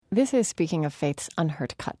This is Speaking of Faith's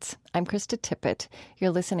Unheard Cuts. I'm Krista Tippett.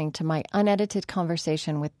 You're listening to my unedited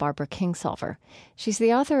conversation with Barbara Kingsolver. She's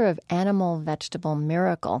the author of Animal Vegetable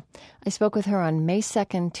Miracle. I spoke with her on May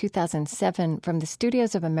 2nd, 2007, from the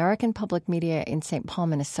studios of American Public Media in St. Paul,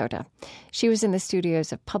 Minnesota. She was in the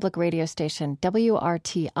studios of public radio station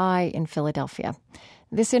WRTI in Philadelphia.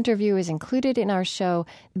 This interview is included in our show,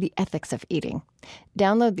 The Ethics of Eating.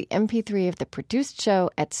 Download the MP3 of the produced show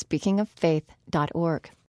at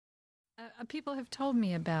speakingoffaith.org. People have told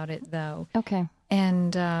me about it, though. Okay.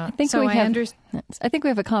 And I think we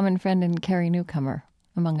have a common friend in Carrie Newcomer,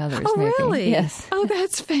 among others. Oh, maybe. really? Yes. Oh,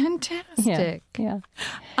 that's fantastic. Yeah.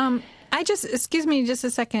 Excuse me just a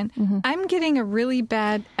second. Mm-hmm. I'm getting a really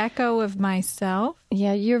bad echo of myself.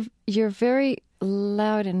 Yeah, you're very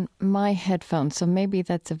loud in my headphones, so maybe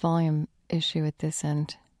that's a volume issue at this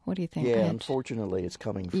end. What do you think? Yeah, unfortunately, it's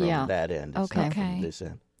coming from that end. It's not from this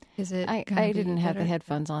end. Is it? I didn't have the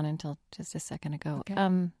headphones on until just a second ago. Okay.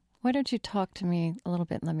 Why don't you talk to me a little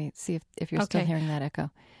bit and let me see if you're still hearing that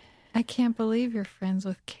echo. I can't believe you're friends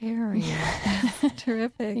with Carrie.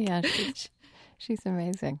 Terrific. Yeah, she's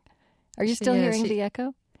amazing. Are you still hearing the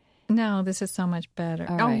echo? No, this is so much better.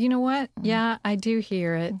 All right. right. You know what? Mm-hmm. Yeah, I do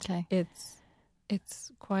hear it. Okay.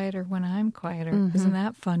 It's quieter when I'm quieter. Mm-hmm. Isn't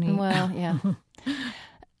that funny? Well, yeah.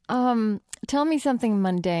 Tell me something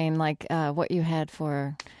mundane, like what you had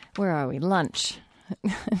for, where are we, lunch.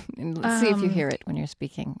 And let's see if you hear it when you're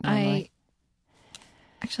speaking. I'm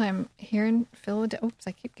here in Philadelphia. Oops,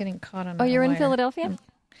 I keep getting caught on. Oh, you're wire. in Philadelphia?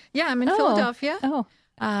 Yeah, I'm in Philadelphia. Oh,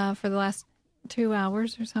 for the last 2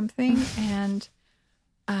 hours or something, and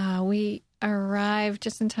we arrived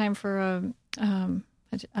just in time for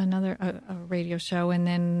another radio show, and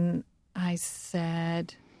then I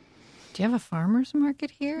said, do you have a farmer's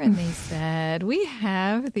market here? And they said, we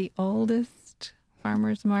have the oldest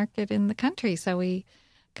farmer's market in the country. So we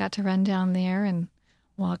got to run down there and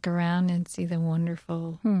walk around and see the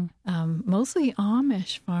wonderful, mostly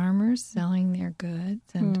Amish farmers selling their goods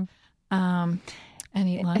and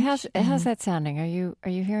eat lunch. How's that sounding? Are you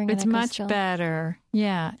hearing it? It's much better.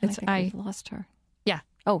 Yeah. I think we've lost her. Yeah.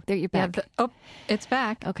 Oh, there you're back. Yeah, it's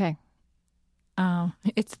back. Okay.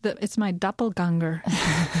 It's my doppelganger.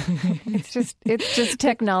 It's just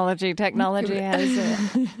technology. Technology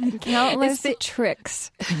has countless tricks.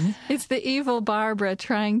 It's the evil Barbara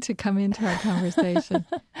trying to come into our conversation.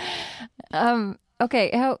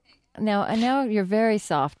 Okay. Now you're very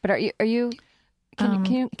soft, but are you?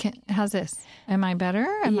 How's this? Am I better?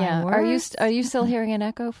 Am I worse? Are you still hearing an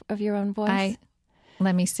echo of your own voice?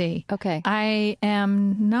 Let me see. Okay. I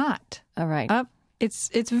am not. All right. It's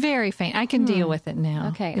very faint. I can deal with it now.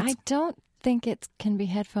 Okay. I don't think it can be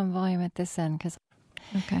headphone volume at this end because.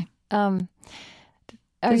 Okay.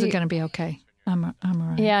 Is it going to be okay? I'm all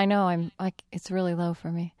right. Yeah, I know. I'm like it's really low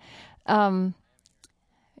for me.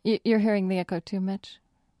 You're hearing the echo too much.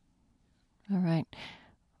 All right.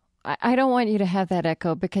 I don't want you to have that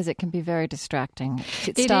echo because it can be very distracting.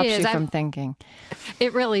 It stops you from thinking.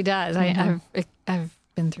 It really does. Mm-hmm. I've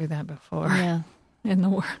been through that before. Yeah. In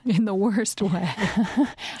the worst way.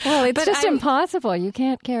 Well, it's just impossible. You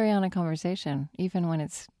can't carry on a conversation even when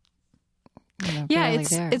it's barely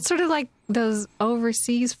there. It's sort of like those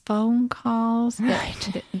overseas phone calls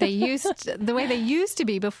that the way they used to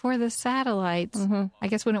be before the satellites. Mm-hmm. I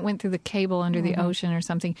guess when it went through the cable under the ocean or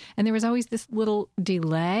something, and there was always this little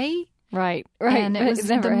delay. Right. And it was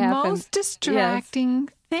never the happens. most distracting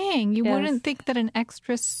thing. You wouldn't think that an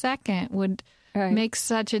extra second would makes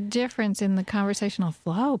such a difference in the conversational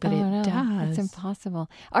flow, but it does. It's impossible.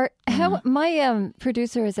 My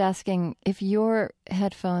producer is asking if your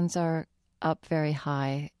headphones are up very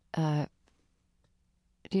high. You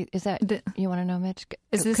want to know, Mitch?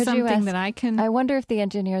 Is this something that I can? I wonder if the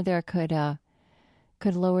engineer there could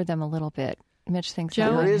lower them a little bit. Mitch thinks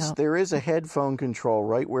there is a headphone control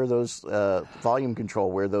right where those volume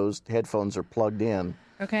control where those headphones are plugged in.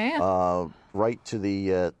 Okay. Right to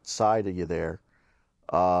the side of you there.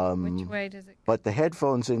 Which way does it go? But the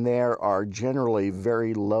headphones in there are generally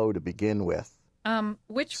very low to begin with.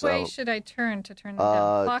 Which way should I turn to turn them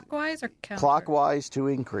down? Clockwise or counter? Clockwise to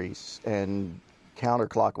increase and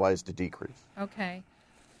counterclockwise to decrease. Okay.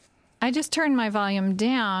 I just turned my volume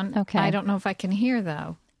down. Okay. I don't know if I can hear,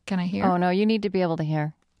 though. Can I hear? Oh, no, you need to be able to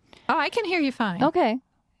hear. Oh, I can hear you fine. Okay.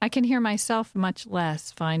 I can hear myself much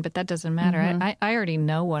less fine, but that doesn't matter. Mm-hmm. I already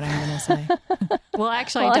know what I'm going to say. Well,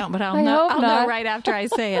 actually, I don't, but I'll know right after I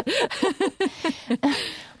say it.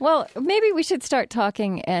 Well, maybe we should start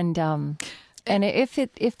talking, and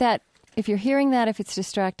if you're hearing that, if it's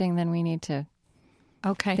distracting, then we need to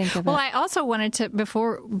Okay. think of well, it. I also wanted to,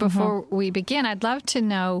 before we begin, I'd love to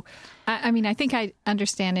know, I mean, I think I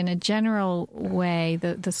understand in a general way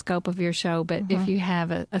the scope of your show, but if you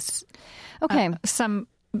have some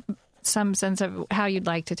sense of how you'd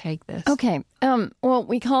like to take this. Okay. Well,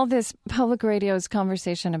 we call this public radio's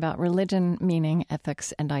conversation about religion, meaning,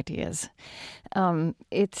 ethics, and ideas.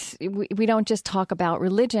 We don't just talk about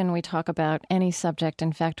religion, we talk about any subject.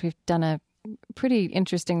 In fact, we've done a pretty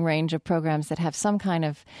interesting range of programs that have some kind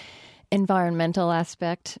of environmental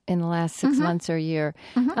aspect in the last 6 months or a year.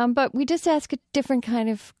 But we just ask a different kind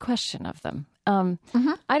of question of them.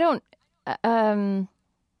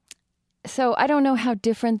 So I don't know how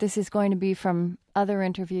different this is going to be from other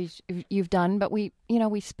interviews you've done, but we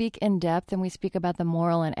speak in depth and we speak about the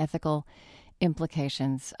moral and ethical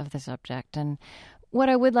implications of the subject. And what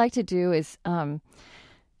I would like to do is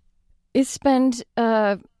spend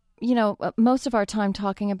most of our time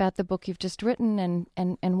talking about the book you've just written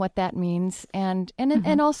and what that means, and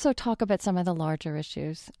also talk about some of the larger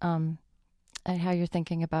issues, and how you're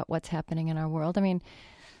thinking about what's happening in our world. I mean,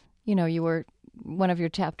 you were one of your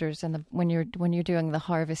chapters when you're doing the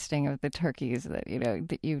harvesting of the turkeys that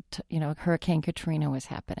Hurricane Katrina was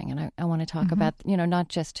happening, and I want to talk about not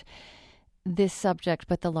just this subject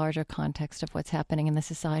but the larger context of what's happening in the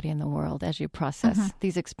society and the world as you process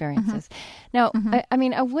these experiences. Now, I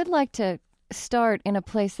mean, I would like to start in a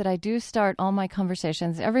place that I do start all my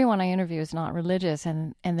conversations. Everyone I interview is not religious,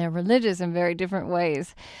 and they're religious in very different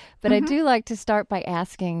ways. But I do like to start by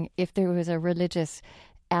asking if there was a religious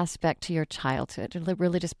aspect to your childhood, a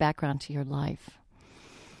religious background to your life.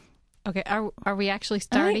 Okay, are we actually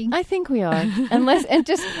starting? I think we are.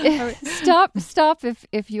 Stop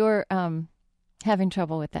if you're having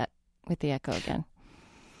trouble with the echo again.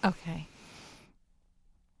 Okay.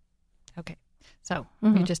 So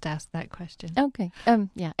you just asked that question. Okay.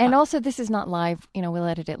 Yeah. And also, this is not live. We'll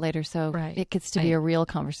edit it later, so it gets to be a real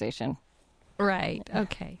conversation. Right.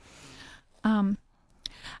 Okay.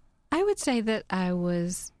 I would say that I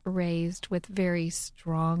was raised with very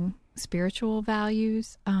strong spiritual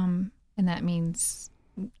values, and that means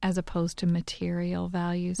as opposed to material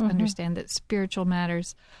values. Understand that spiritual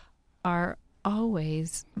matters are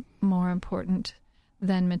always more important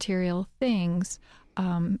than material things,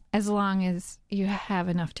 as long as you have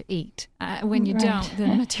enough to eat. When you don't,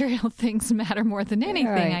 then material things matter more than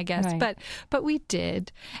anything, I guess. Right. But we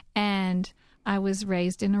did, and I was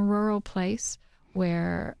raised in a rural place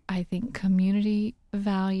where I think community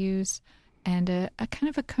values and a kind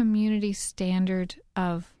of a community standard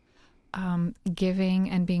of giving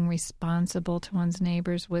and being responsible to one's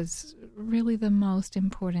neighbors was really the most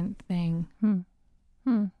important thing.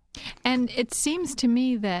 And it seems to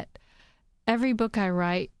me that every book I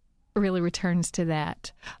write really returns to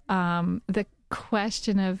that. The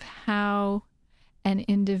question of how an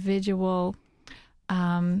individual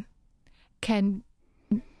can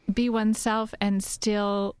be oneself and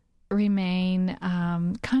still remain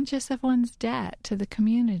conscious of one's debt to the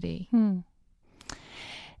community.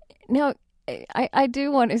 Now, I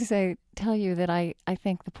do want to tell you that I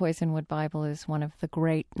think the Poisonwood Bible is one of the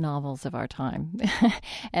great novels of our time.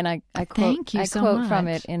 And I quote from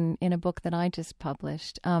it in a book that I just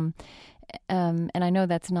published. And I know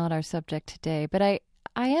that's not our subject today, but I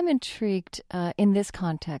am intrigued in this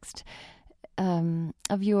context of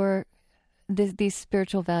these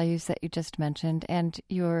spiritual values that you just mentioned and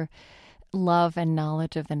your love and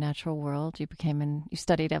knowledge of the natural world. You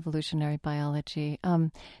studied evolutionary biology.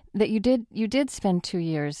 That you did spend 2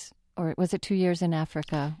 years, or was it 2 years in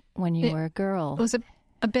Africa when you were a girl? It was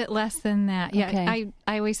a bit less than that. Yeah, okay.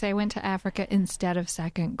 I always say I went to Africa instead of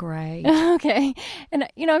second grade. Okay. And,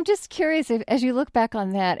 I'm just curious, as you look back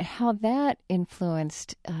on that, how that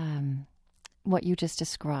influenced what you just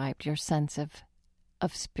described, your sense of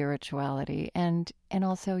spirituality and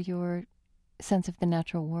also your sense of the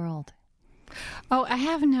natural world. Oh, I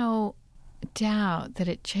have no doubt that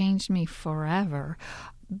it changed me forever,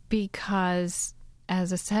 because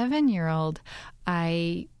as a 7-year-old,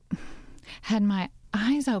 I had my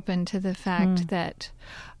eyes open to the fact that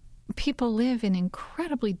people live in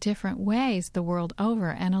incredibly different ways the world over,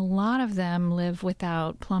 and a lot of them live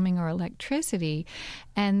without plumbing or electricity,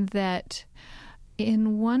 and that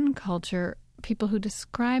in one culture, people who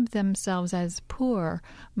describe themselves as poor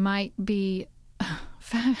might be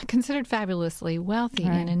considered fabulously wealthy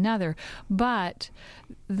in another, but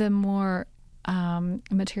the more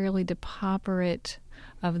materially depauperate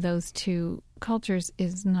of those two cultures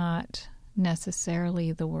is not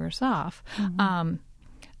necessarily the worse off.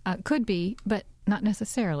 Could be, but not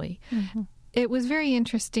necessarily. it was very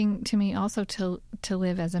interesting to me also to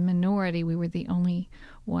live as a minority. We were the only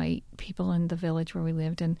white people in the village where we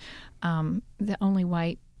lived, and the only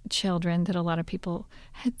white children that a lot of people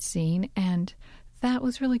had seen. And that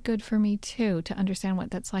was really good for me, too, to understand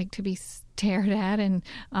what that's like to be stared at and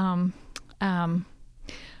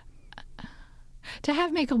to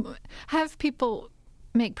have people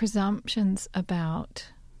make presumptions about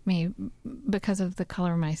me because of the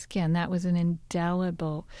color of my skin. That was an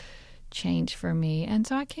indelible change for me. And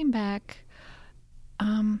so I came back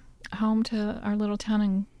home to our little town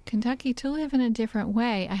in Kentucky to live in a different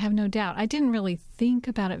way, I have no doubt. I didn't really think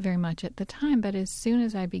about it very much at the time, but as soon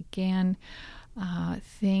as I began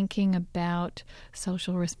thinking about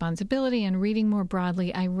social responsibility and reading more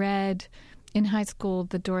broadly, I read in high school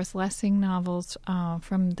the Doris Lessing novels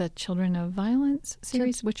from the Children of Violence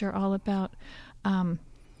series, which are all about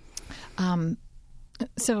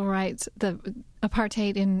civil rights, the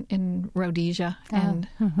apartheid in Rhodesia and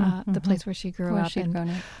the place where she grew up.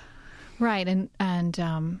 Right,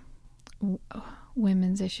 and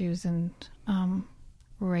women's issues and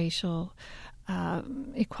racial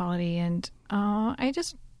equality, and I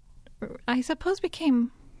suppose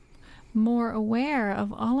became more aware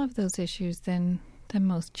of all of those issues than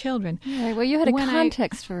most children. Right. Well, you had a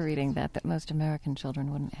context for reading that most American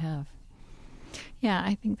children wouldn't have. Yeah,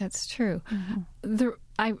 I think that's true.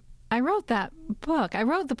 I wrote that book. I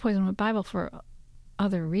wrote the Poisonwood Bible for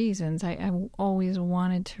other reasons. I always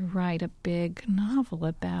wanted to write a big novel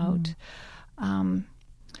about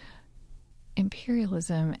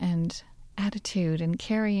imperialism and attitude and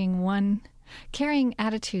carrying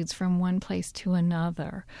attitudes from one place to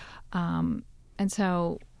another. And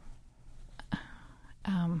so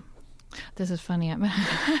this is funny.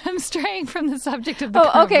 I'm straying from the subject of the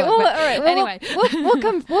cover okay. book, Well, all right. Well, anyway,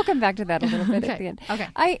 we'll come back to that a little bit at the end. Okay.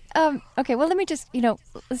 Okay. Well, let me just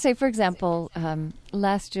let's say, for example,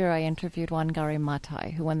 last year I interviewed Wangari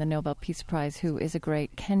Maathai, who won the Nobel Peace Prize, who is a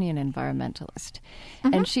great Kenyan environmentalist,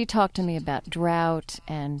 and she talked to me about drought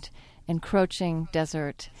and encroaching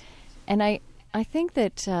desert, and I think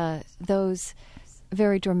that those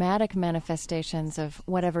very dramatic manifestations of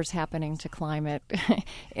whatever's happening to climate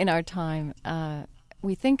in our time,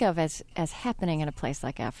 we think of as happening in a place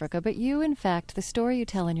like Africa. But you, in fact, the story you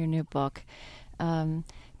tell in your new book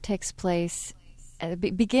takes place,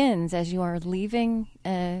 begins as you are leaving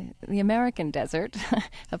the American desert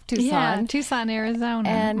of Tucson. Yeah, Tucson, Arizona.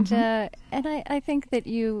 And I think that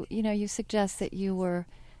you suggest that you were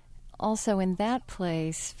also in that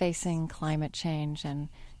place facing climate change and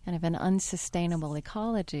kind of an unsustainable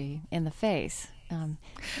ecology in the face. And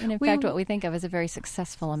in fact, what we think of as a very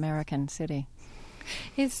successful American city.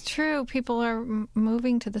 It's true. People are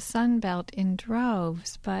moving to the Sun Belt in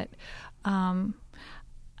droves, but I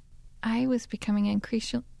was becoming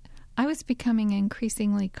increasingly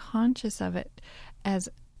conscious of it as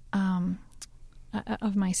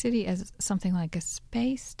of my city as something like a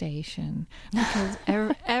space station, because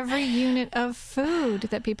every unit of food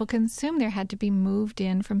that people consume there had to be moved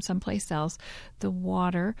in from someplace else. The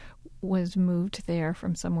water was moved there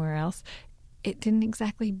from somewhere else. It didn't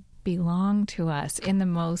exactly belong to us in the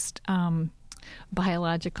most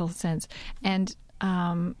biological sense, and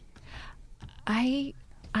I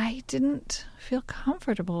didn't feel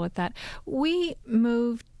comfortable with that. We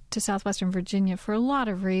moved to southwestern Virginia for a lot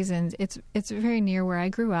of reasons. It's very near where I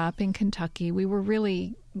grew up in Kentucky. We were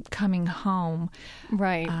really coming home,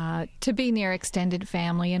 right, to be near extended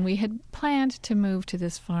family, and we had planned to move to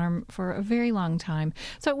this farm for a very long time.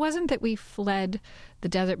 So it wasn't that we fled the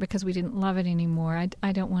desert because we didn't love it anymore.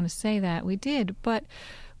 I don't want to say that. We did, but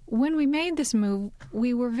when we made this move,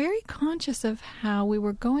 we were very conscious of how we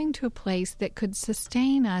were going to a place that could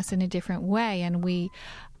sustain us in a different way, and we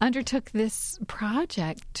undertook this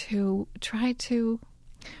project to try to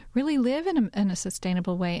really live in a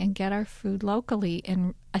sustainable way and get our food locally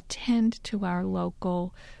and attend to our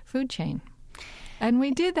local food chain. And we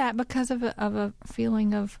did that because of a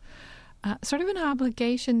feeling of sort of an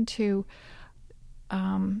obligation to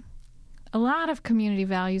a lot of community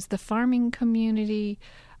values, the farming community,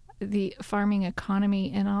 the farming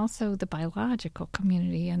economy, and also the biological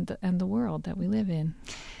community and the world that we live in.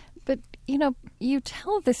 But, you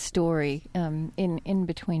tell the story, in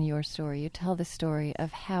between your story, you tell the story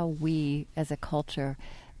of how we as a culture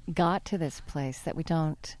got to this place, that we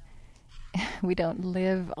don't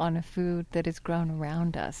live on a food that is grown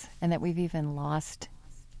around us, and that we've even lost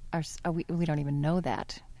we don't even know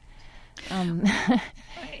that.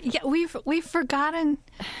 Yeah, we've forgotten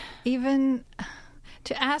even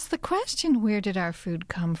to ask the question, where did our food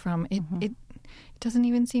come from? It doesn't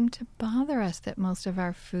even seem to bother us that most of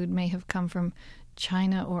our food may have come from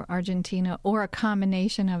China or Argentina or a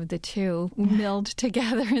combination of the two milled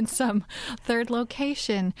together in some third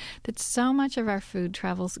location, that so much of our food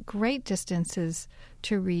travels great distances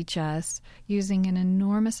to reach us using an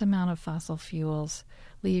enormous amount of fossil fuels,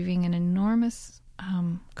 leaving an enormous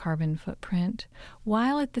carbon footprint,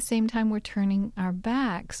 while at the same time we're turning our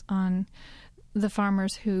backs on the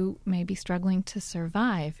farmers who may be struggling to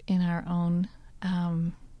survive in our own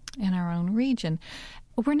region.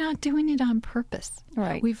 We're not doing it on purpose.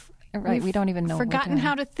 Right. We don't even know. Forgotten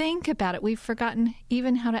how to think about it. We've forgotten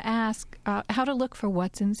even how to ask, how to look for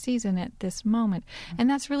what's in season at this moment. And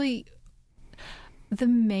that's really the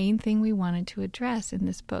main thing we wanted to address in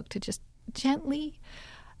this book, to just gently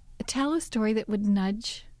tell a story that would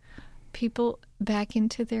nudge people back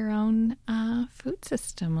into their own food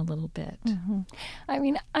system a little bit. Mm-hmm. I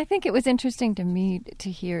mean, I think it was interesting to me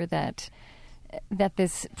to hear that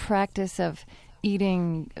this practice of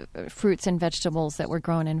eating fruits and vegetables that were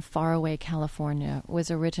grown in faraway California was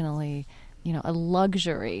originally, a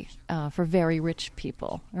luxury for very rich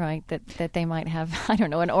people, right? That they might have, I don't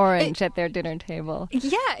know, an orange at their dinner table.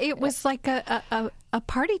 Yeah, it was like a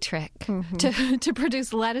party trick to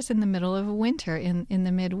produce lettuce in the middle of winter in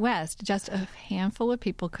the Midwest. Just a handful of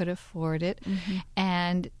people could afford it,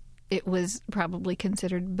 and it was probably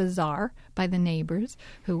considered bizarre by the neighbors,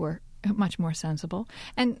 who were much more sensible.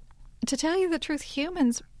 And to tell you the truth,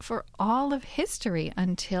 humans, for all of history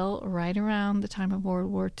until right around the time of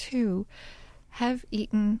World War II, have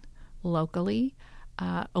eaten locally,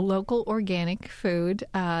 a local organic food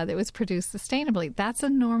that was produced sustainably. That's a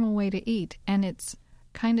normal way to eat. And it's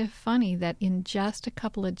kind of funny that in just a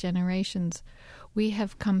couple of generations, we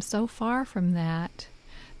have come so far from that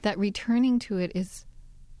returning to it is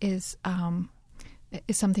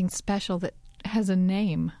something special that has a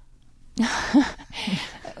name.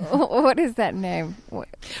 What is that name?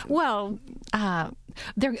 Well,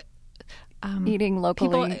 they're eating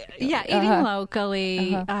locally. Eating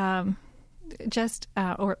locally. Or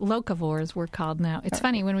locavores we're called now. It's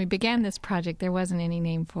funny, when we began this project, there wasn't any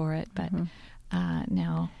name for it, but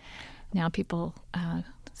now people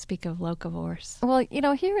speak of locavores. Well,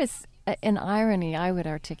 here is an irony I would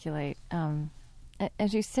articulate.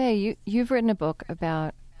 As you say, you've written a book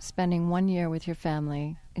about spending 1 year with your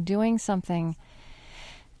family doing something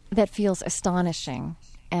that feels astonishing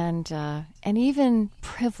and even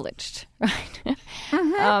privileged, right?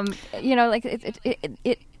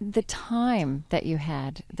 The time that you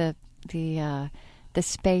had, the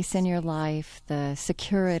space in your life, the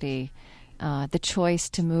security, the choice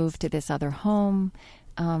to move to this other home,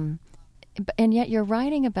 and yet you're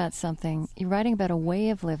writing about something. You're writing about a way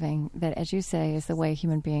of living that, as you say, is the way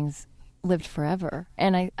human beings lived forever.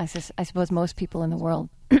 And I suppose most people in the world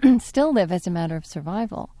still live as a matter of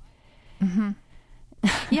survival. Mm-hmm.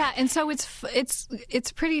 Yeah, and so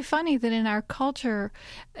it's pretty funny that in our culture,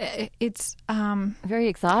 it's very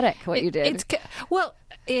exotic what you did.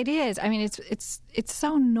 It is. I mean, it's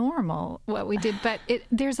so normal what we did, but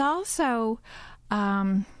there's also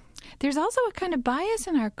a kind of bias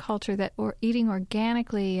in our culture that eating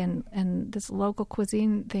organically and this local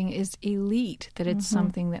cuisine thing is elite, that it's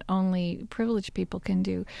something that only privileged people can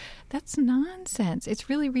do. That's nonsense. It's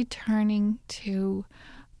really returning to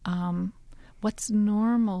what's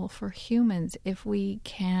normal for humans if we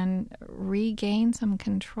can regain some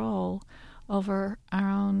control over our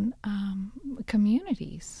own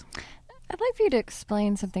communities. I'd like for you to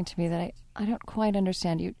explain something to me that I don't quite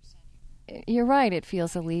understand. You're right, it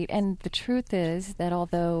feels elite. And the truth is that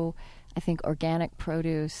although I think organic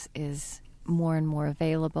produce is more and more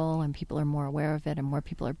available and people are more aware of it and more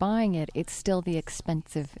people are buying it, it's still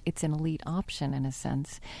it's an elite option in a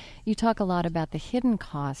sense. You talk a lot about the hidden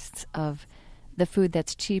costs of the food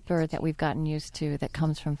that's cheaper, that we've gotten used to, that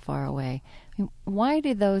comes from far away. I mean, why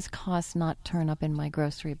do those costs not turn up in my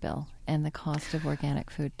grocery bill and the cost of organic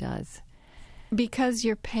food does? Because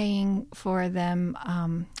you're paying for them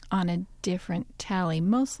on a different tally,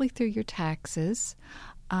 mostly through your taxes.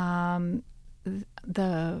 The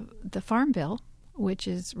Farm Bill, which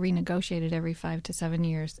is renegotiated every 5 to 7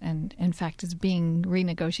 years, and in fact is being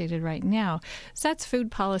renegotiated right now, sets food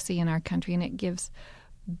policy in our country, and it gives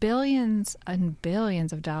billions and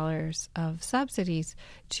billions of dollars of subsidies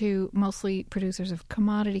to mostly producers of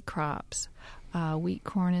commodity crops. Wheat,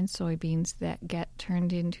 corn, and soybeans that get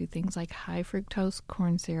turned into things like high fructose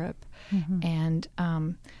corn syrup and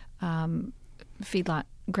feedlot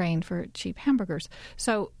grain for cheap hamburgers.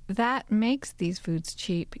 So that makes these foods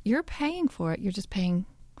cheap. You're paying for it. You're just paying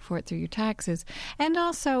for it through your taxes. And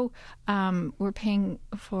also, we're paying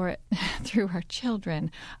for it through our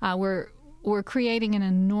children. we're creating an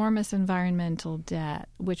enormous environmental debt,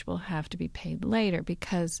 which will have to be paid later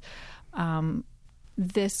because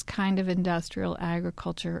this kind of industrial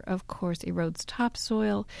agriculture, of course, erodes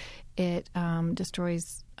topsoil. It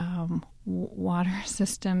destroys water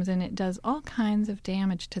systems, and it does all kinds of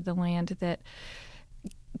damage to the land that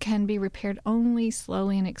can be repaired only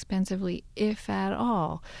slowly and expensively, if at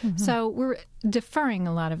all. Mm-hmm. So we're deferring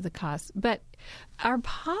a lot of the costs. But our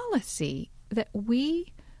policy that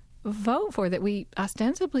we vote for, that we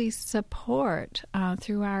ostensibly support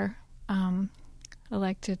through our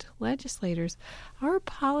elected legislators, our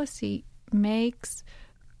policy makes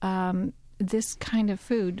this kind of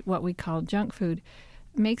food, what we call junk food,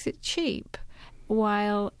 makes it cheap,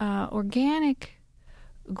 while organic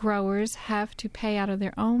growers have to pay out of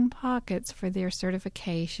their own pockets for their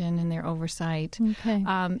certification and their oversight. Okay.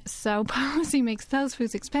 So policy makes those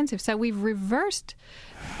foods expensive. So we've reversed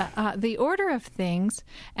the order of things,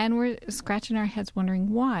 and we're scratching our heads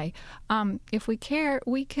wondering why. If we care,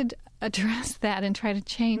 we could address that and try to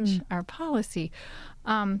change our policy.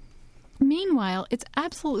 Meanwhile, it's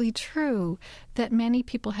absolutely true that many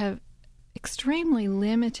people have extremely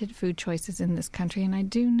limited food choices in this country, and I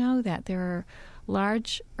do know that there are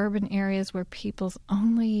large urban areas where people's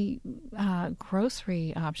only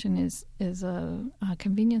grocery option is a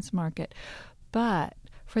convenience market. But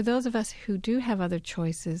for those of us who do have other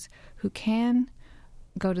choices, who can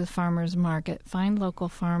go to the farmer's market, find local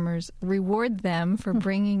farmers, reward them for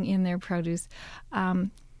bringing in their produce,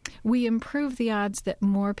 we improve the odds that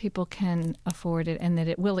more people can afford it and that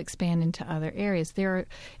it will expand into other areas. There are,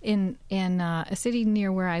 in a city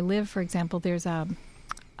near where I live, for example, there's a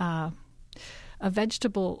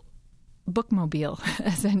vegetable bookmobile,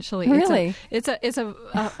 essentially. Really? It's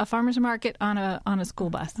a farmer's market on a school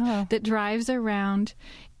bus that drives around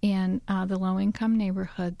in the low-income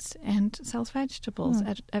neighborhoods and sells vegetables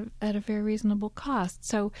at a very reasonable cost.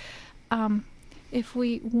 So if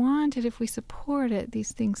we want it, if we support it,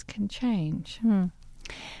 these things can change.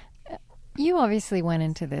 You obviously went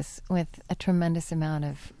into this with a tremendous amount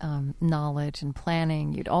of knowledge and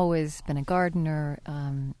planning. You'd always been a gardener.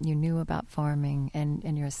 You knew about farming,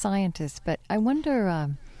 and you're a scientist. But I wonder,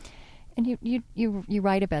 and you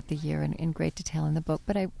write about the year in great detail in the book,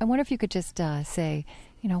 but I wonder if you could just say,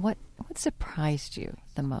 what surprised you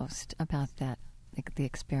the most about that, the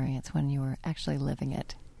experience when you were actually living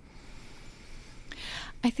it?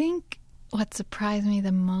 I think what surprised me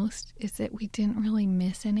the most is that we didn't really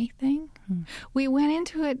miss anything. We went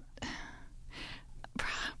into it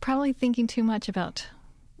probably thinking too much about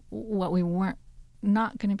what we weren't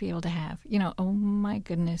not going to be able to have. Oh my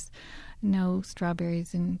goodness, no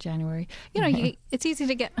strawberries in January. It's easy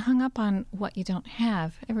to get hung up on what you don't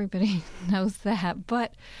have. Everybody knows that.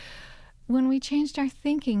 But when we changed our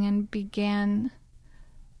thinking and began...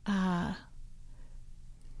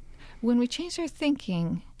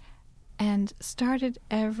 and started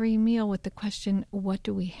every meal with the question, what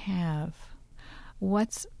do we have?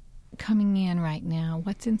 What's coming in right now?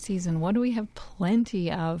 What's in season? What do we have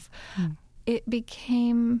plenty of? It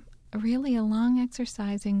became really a long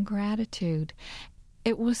exercise in gratitude.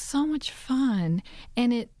 It was so much fun,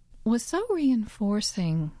 and it was so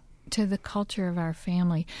reinforcing to the culture of our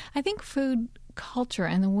family. I think food culture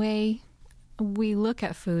and the way we look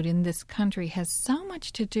at food in this country has so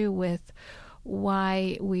much to do with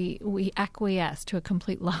why we acquiesce to a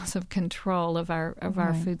complete loss of control of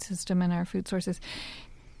our food system and our food sources.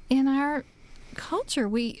 In our culture,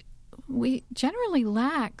 we generally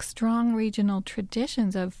lack strong regional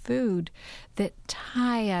traditions of food that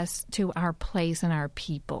tie us to our place and our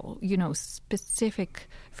people. Specific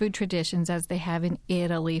food traditions as they have in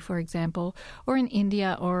Italy, for example, or in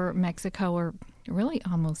India or Mexico, or really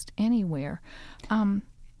almost anywhere.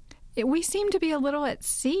 We seem to be a little at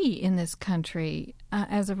sea in this country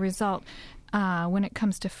as a result when it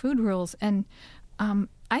comes to food rules. And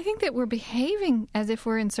I think that we're behaving as if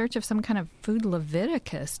we're in search of some kind of food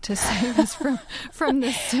Leviticus to save us from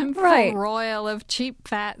the simple royal of cheap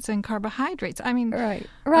fats and carbohydrates. I mean, right.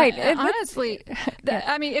 Honestly,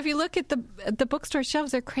 if you look at the bookstore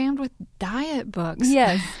shelves, they're crammed with diet books.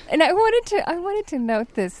 Yes, and I wanted to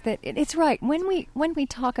note this, that it's right when we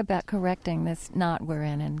talk about correcting this knot we're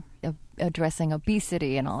in and addressing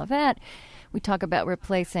obesity and all of that. We talk about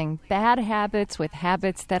replacing bad habits with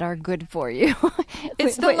habits that are good for you.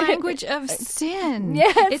 It's the language of sin.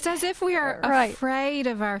 Yes. It's as if we are afraid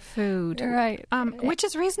of our food. Right. Which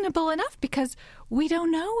is reasonable enough because we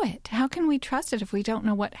don't know it. How can we trust it if we don't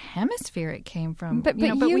know what hemisphere it came from? But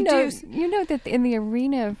you know that in the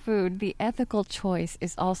arena of food, the ethical choice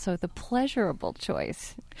is also the pleasurable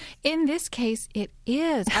choice. In this case, it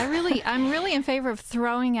is. I'm really in favor of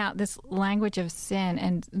throwing out this language of sin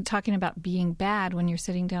and talking about being bad when you're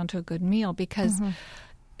sitting down to a good meal, because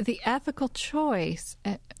the ethical choice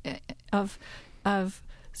of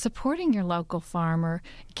supporting your local farmer,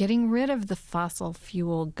 getting rid of the fossil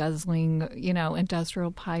fuel guzzling, industrial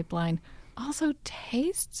pipeline, also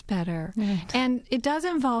tastes better. Right. And it does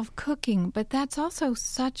involve cooking, but that's also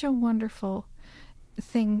such a wonderful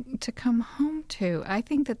thing to come home to. I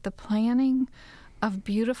think that the planning of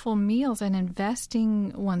beautiful meals and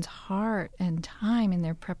investing one's heart and time in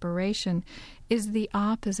their preparation is the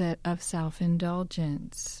opposite of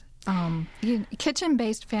self-indulgence.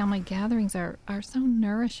 Kitchen-based family gatherings are so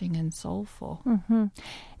nourishing and soulful. Mm-hmm.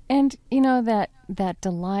 And, that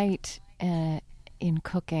delight in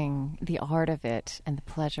cooking, the art of it and the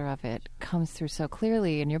pleasure of it comes through so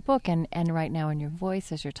clearly in your book and right now in your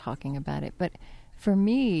voice as you're talking about it. But for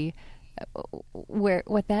me,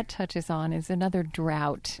 what that touches on is another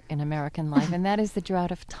drought in American life, and that is the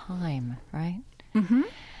drought of time, right? Mm-hmm.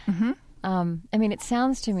 Mm-hmm. It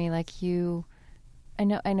sounds to me like you...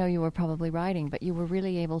 I know you were probably writing, but you were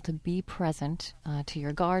really able to be present to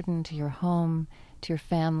your garden, to your home, to your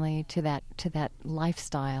family, to that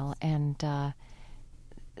lifestyle, and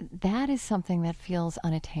that is something that feels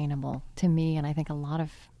unattainable to me, and I think a lot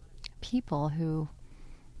of people who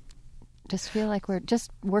just feel like we're just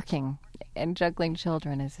working and juggling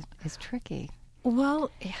children is tricky. Well,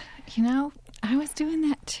 I was doing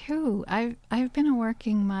that too. I've been a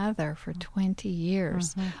working mother for 20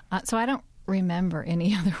 years, so I don't remember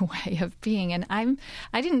any other way of being. And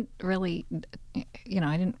I didn't really, I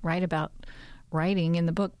didn't write about writing in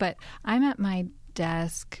the book, but I'm at my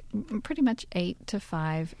desk pretty much 8 to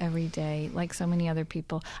 5 every day, like so many other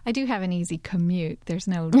people. I do have an easy commute, there's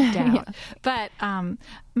no doubt. Yeah. But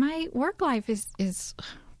my work life is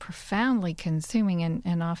profoundly consuming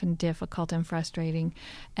and often difficult and frustrating.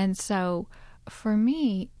 And so for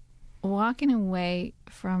me, walking away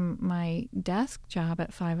from my desk job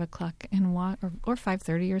at 5 o'clock and or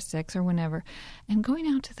 5:30 or 6 or whenever, and going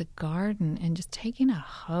out to the garden and just taking a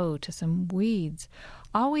hoe to some weeds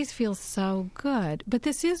always feels so good. But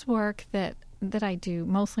this is work that I do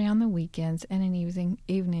mostly on the weekends and in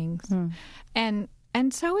evenings. And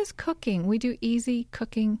so is cooking. We do easy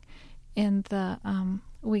cooking in the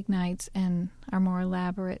weeknights and our more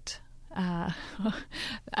elaborate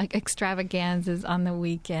extravaganzas on the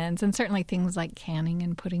weekends, and certainly things like canning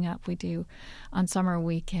and putting up we do on summer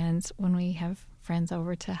weekends when we have friends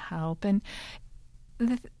over to help. And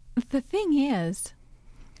the thing is,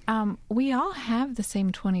 we all have the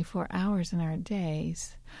same 24 hours in our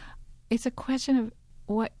days. It's a question of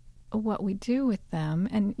what we do with them,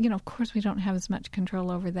 and of course we don't have as much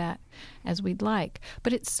control over that as we'd like.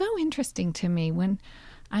 But it's so interesting to me when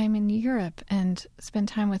I'm in Europe and spend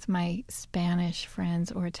time with my Spanish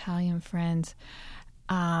friends or Italian friends,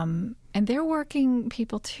 and they're working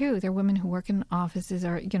people too. They're women who work in offices,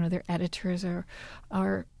 or they're editors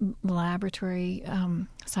or laboratory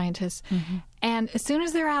scientists. Mm-hmm. And as soon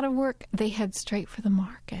as they're out of work, they head straight for the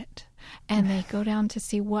market, and they go down to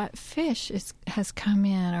see what fish has come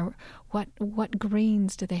in, or what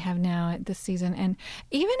greens do they have now at this season. And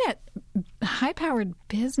even at high-powered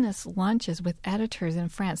business lunches with editors in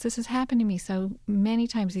France, this has happened to me so many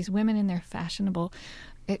times. These women in their fashionable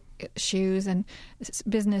shoes and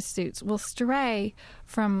business suits will stray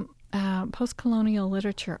from post-colonial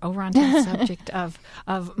literature over onto the subject of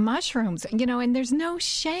mushrooms, and there's no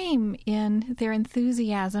shame in their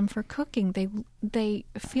enthusiasm for cooking. They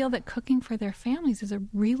feel that cooking for their families is a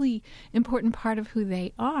really important part of who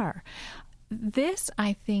they are. This,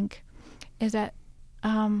 I think, is at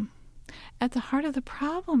the heart of the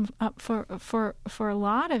problem for a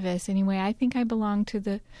lot of us. Anyway, I think I belong to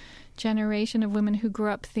the generation of women who grew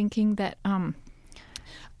up thinking that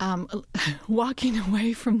walking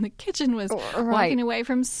away from the kitchen was walking away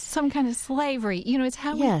from some kind of slavery. It's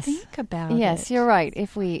how we think about it. Yes, you're right.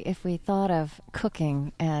 If we thought of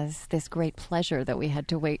cooking as this great pleasure that we had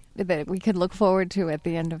to wait, that we could look forward to at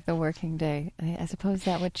the end of the working day, I suppose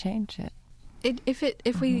that would change it.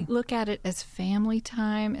 If we look at it as family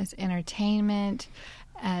time, as entertainment,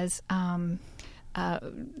 as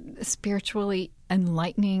spiritually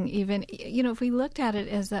enlightening, even if we looked at it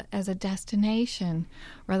as a destination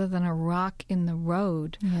rather than a rock in the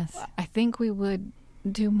road, I think we would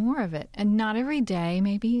do more of it. And not every day,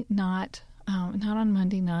 maybe not on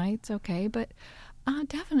Monday nights, okay, but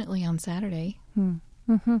definitely on Saturday.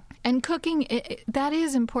 And cooking, that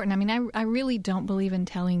is important. I mean, I really don't believe in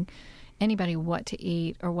telling anybody what to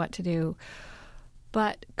eat or what to do.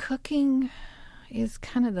 But cooking is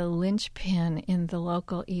kind of the linchpin in the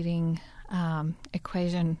local eating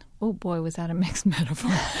equation. Oh, boy, was that a mixed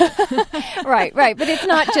metaphor. Right. But it's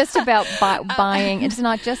not just about buying. It's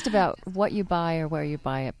not just about what you buy or where you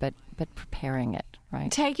buy it, but preparing it,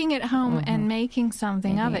 right? Taking it home and making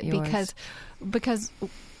something of it, because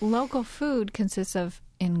local food consists of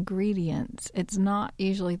ingredients. It's not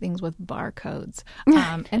usually things with barcodes,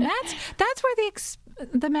 and that's where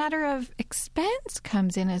the matter of expense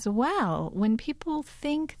comes in as well. When people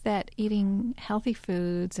think that eating healthy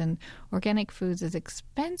foods and organic foods is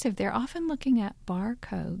expensive, they're often looking at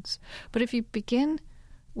barcodes. But if you begin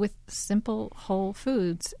with simple whole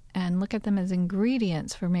foods and look at them as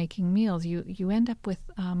ingredients for making meals, you end up with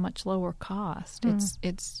a much lower cost.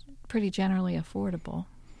 It's pretty generally affordable.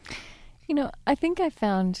 You know, I think I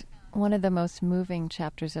found one of the most moving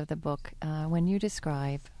chapters of the book when you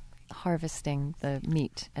describe harvesting the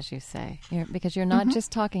meat, as you say, because you're not just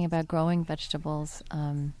talking about growing vegetables.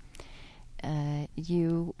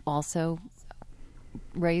 You also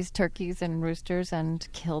raised turkeys and roosters and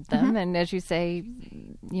killed them. And as you say,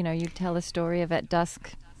 you tell a story of at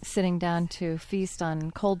dusk sitting down to feast on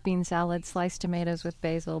cold bean salad, sliced tomatoes with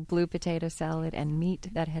basil, blue potato salad, and meat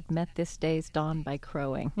that had met this day's dawn by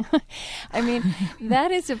crowing. I mean,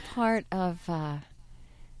 that is a part of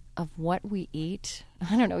what we eat.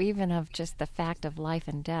 I don't know, even of just the fact of life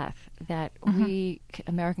and death that we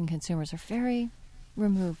American consumers are very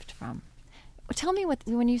removed from. Tell me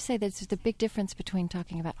when you say there's the big difference between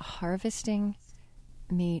talking about harvesting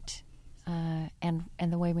meat and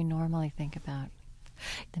the way we normally think about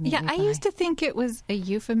the meat. Yeah, I used to think it was a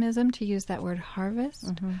euphemism to use that word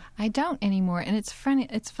harvest. I don't anymore, and it's funny.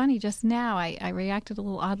 It's funny. Just now, I reacted a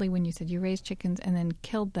little oddly when you said you raised chickens and then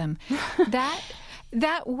killed them.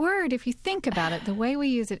 That word, if you think about it, the way we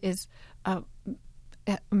use it is a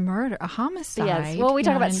murder, a homicide. Yes. Well, we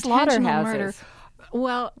talk about slaughterhouses. Murder.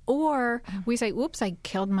 Well, or we say, "Oops, I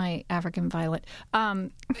killed my African violet."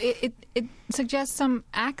 It suggests some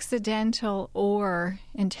accidental or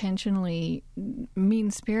intentionally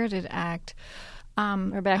mean-spirited act.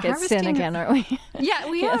 We're back at sin again, aren't we? Yeah,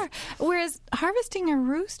 we are. Whereas harvesting a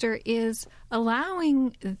rooster is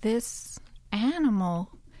allowing this animal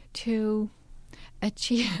to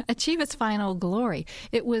achieve its final glory.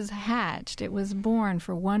 It was hatched. It was born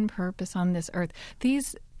for one purpose on this earth.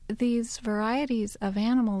 These varieties of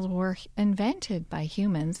animals were invented by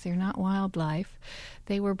humans. They're not wildlife.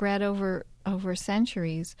 They were bred over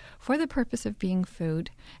centuries for the purpose of being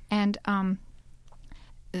food. And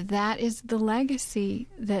that is the legacy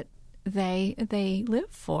that they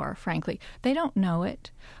live for, frankly. They don't know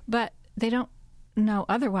it, but they don't know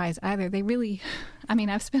otherwise either. They really,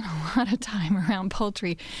 I've spent a lot of time around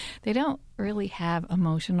poultry. They don't really have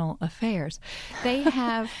emotional affairs. They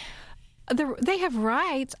have... They have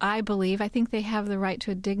rights, I believe. I think they have the right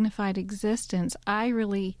to a dignified existence. I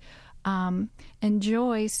really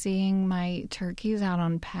enjoy seeing my turkeys out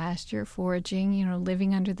on pasture, foraging,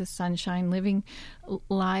 living under the sunshine, living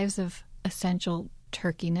lives of essential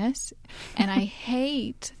turkeyness. And I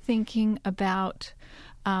hate thinking about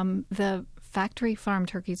the factory farm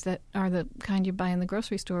turkeys that are the kind you buy in the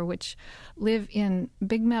grocery store, which live in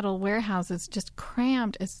big metal warehouses just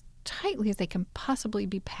crammed as tightly as they can possibly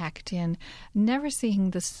be packed in, never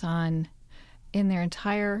seeing the sun in their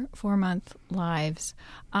entire 4-month lives,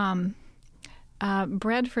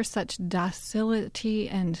 bred for such docility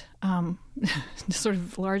and sort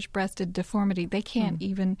of large-breasted deformity. They can't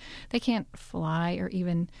fly or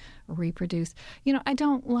even reproduce. I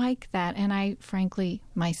don't like that, and I frankly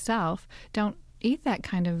myself don't eat that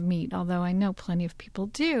kind of meat, although I know plenty of people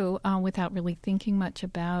do, without really thinking much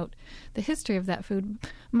about the history of that food.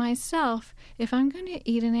 Myself, if I'm going to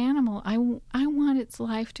eat an animal, I want its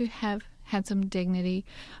life to have had some dignity,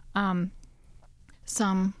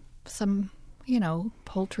 some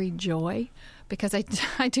poultry joy, because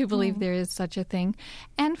I do believe there is such a thing,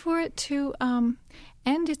 and for it to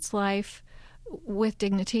end its life with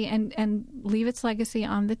dignity and leave its legacy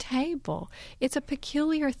on the table. It's a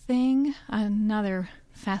peculiar thing. Another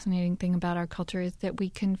fascinating thing about our culture is that we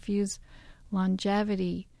confuse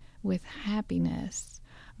longevity with happiness.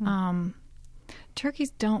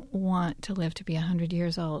 Turkeys don't want to live to be 100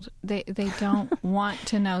 years old. They don't want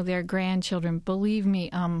to know their grandchildren. Believe me,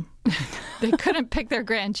 they couldn't pick their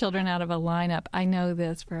grandchildren out of a lineup. I know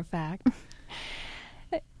this for a fact.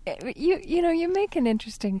 You make an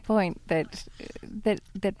interesting point that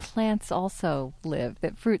plants also live,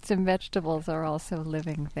 that fruits and vegetables are also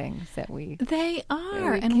living things that they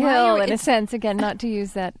are, and kill in a sense. Again, not to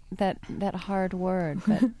use that hard word,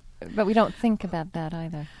 but we don't think about that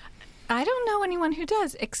either. I don't know anyone who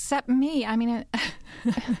does, except me. I mean,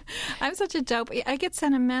 I'm such a dope. I get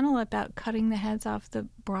sentimental about cutting the heads off the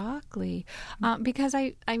broccoli because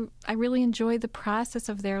I really enjoy the process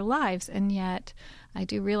of their lives, and yet I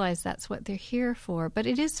do realize that's what they're here for. But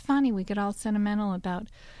it is funny, we get all sentimental about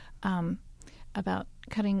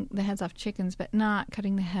cutting the heads off chickens, but not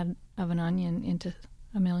cutting the head of an onion into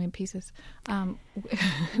a million pieces.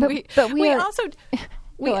 We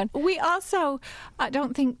also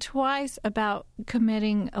don't think twice about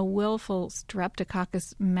committing a willful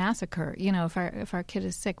streptococcus massacre. You know, if our kid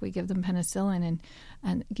is sick, we give them penicillin,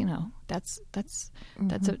 and you know that's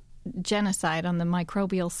a genocide on the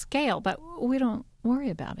microbial scale. But we don't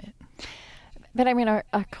worry about it. But I mean, our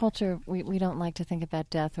culture, we don't like to think about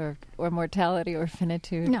death or mortality or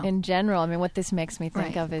finitude in general. I mean, what this makes me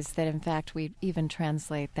think of is that, in fact, we even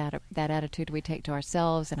translate that attitude we take to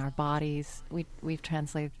ourselves and our bodies. We've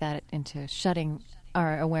translated that into shutting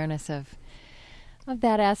our awareness of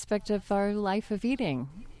that aspect of our life of eating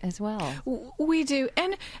as well. We do.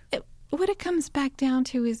 And what it comes back down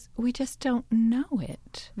to is we just don't know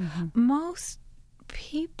it. Mm-hmm. Most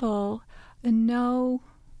people know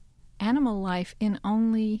animal life in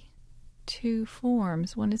only two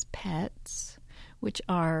forms. One is pets, which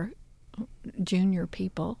are junior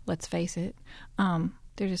people, let's face it.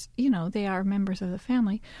 They're just, they are members of the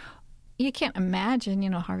family. You can't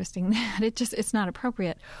imagine, harvesting that. It's not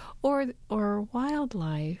appropriate. Or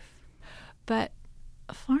wildlife. But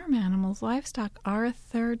farm animals, livestock, are a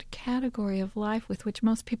third category of life with which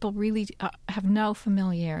most people really have no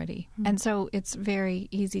familiarity. Mm-hmm. And so it's very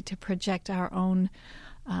easy to project our own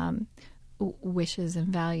wishes and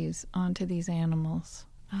values onto these animals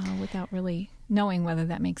without really knowing whether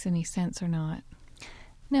that makes any sense or not.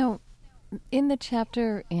 Now, in the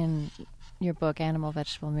chapter in your book, Animal,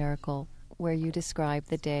 Vegetable, Miracle, where you describe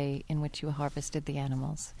the day in which you harvested the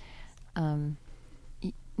animals,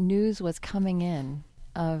 news was coming in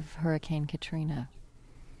of Hurricane Katrina.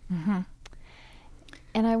 Mm-hmm.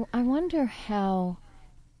 And I wonder how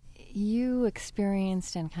you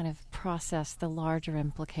experienced and kind of processed the larger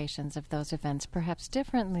implications of those events, perhaps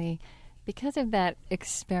differently, because of that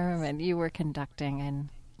experiment you were conducting and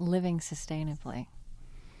living sustainably.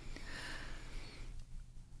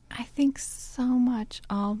 I think so much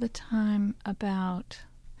all the time about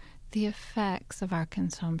the effects of our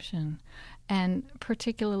consumption, and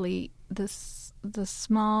particularly the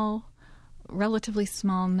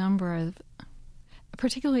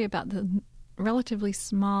relatively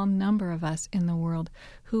small number of us in the world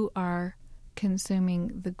who are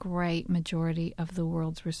consuming the great majority of the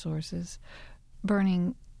world's resources,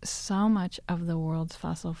 burning so much of the world's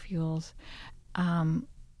fossil fuels,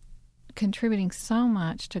 contributing so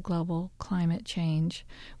much to global climate change,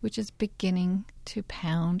 which is beginning to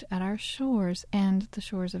pound at our shores and the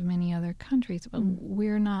shores of many other countries.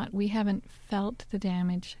 We haven't felt the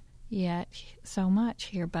damage yet so much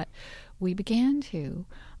here, but we began to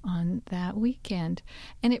on that weekend.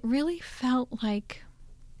 And it really felt like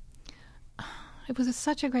it was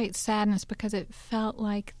such a great sadness, because it felt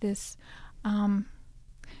like this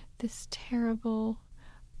terrible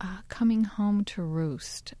coming home to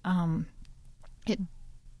roost.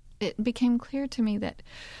 It became clear to me that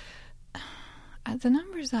the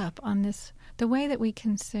numbers up on this, the way that we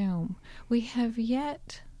consume, we have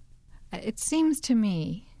yet, it seems to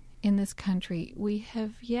me, in this country, we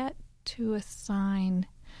have yet to assign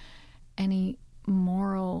any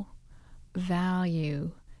moral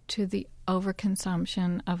value to the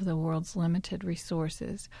overconsumption of the world's limited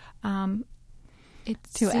resources. Our like,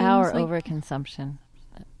 overconsumption.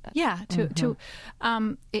 Yeah.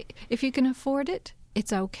 If you can afford it,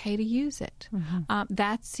 it's okay to use it. Mm-hmm.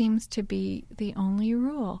 That seems to be the only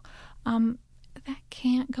rule. That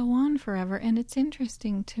can't go on forever. And it's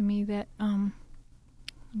interesting to me that,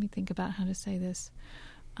 let me think about how to say this.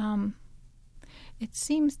 It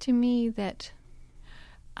seems to me that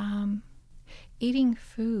eating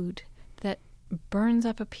food that burns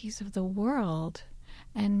up a piece of the world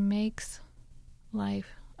and makes life...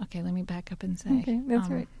 Okay, let me back up and say... Okay, that's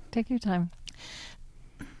right. Take your time.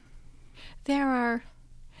 There are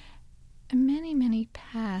many, many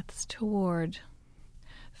paths toward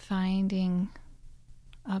finding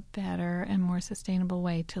a better and more sustainable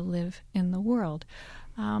way to live in the world.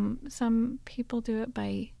 Some people do it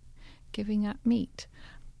by giving up meat.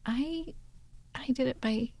 I did it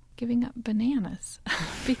by giving up bananas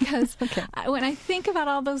because when I think about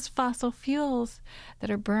all those fossil fuels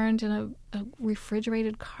that are burned in a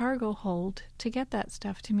refrigerated cargo hold to get that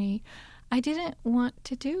stuff to me, I didn't want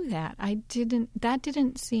to do that. That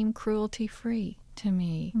didn't seem cruelty-free to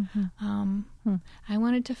me. I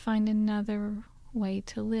wanted to find another way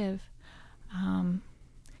to live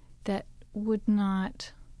that would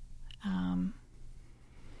not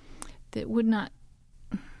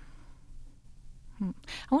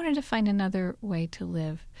I wanted to find another way to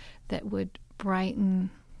live that would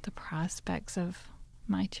brighten the prospects of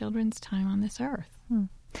my children's time on this earth. I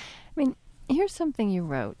mean, here's something you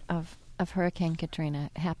wrote of Hurricane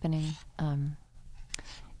Katrina happening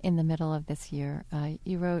in the middle of this year.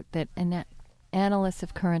 You wrote that analysts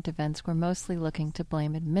of current events were mostly looking to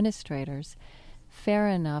blame administrators. Fair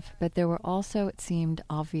enough, but there were also, it seemed,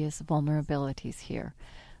 obvious vulnerabilities here.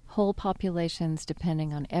 Whole populations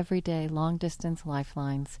depending on everyday long-distance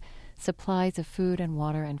lifelines, supplies of food and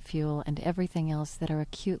water and fuel, and everything else that are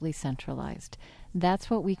acutely centralized. That's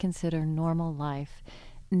what we consider normal life.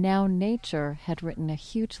 Now nature had written a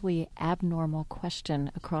hugely abnormal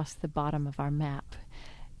question across the bottom of our map.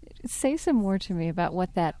 Say some more to me about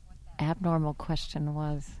what that abnormal question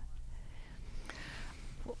was.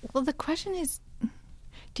 Well, the question is,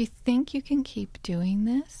 do you think you can keep doing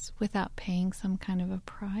this without paying some kind of a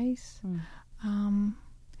price?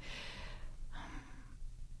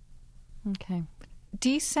 Okay. Let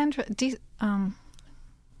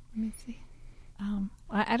me see.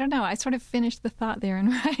 I don't know. I sort of finished the thought there in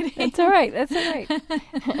writing. That's all right.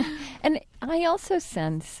 And I also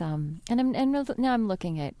sense, now I'm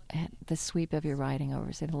looking at the sweep of your writing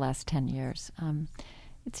over, say, the last 10 years.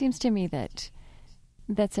 It seems to me that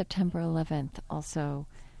September 11th also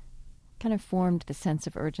kind of formed the sense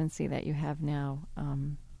of urgency that you have now.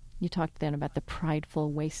 You talked then about the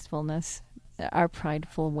prideful wastefulness, our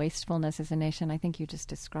prideful wastefulness as a nation. I think you just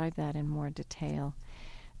described that in more detail.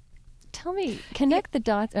 Tell me, connect the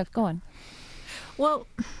dots. Oh, go on. Well,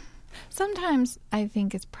 sometimes I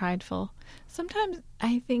think it's prideful. Sometimes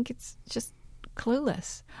I think it's just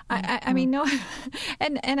clueless. I mean, no,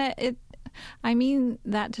 I mean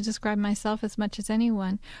that to describe myself as much as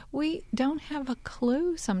anyone. We don't have a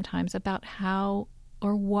clue sometimes about how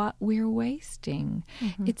or what we're wasting.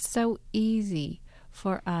 It's so easy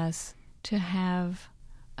for us to have,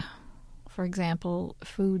 for example,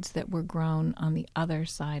 foods that were grown on the other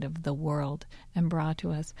side of the world and brought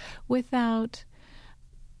to us without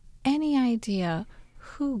any idea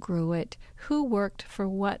who grew it, who worked for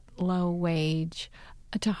what low wage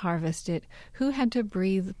to harvest it, who had to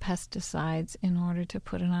breathe pesticides in order to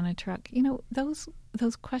put it on a truck. You know, those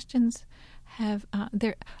questions have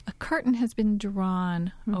a curtain has been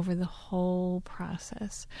drawn over the whole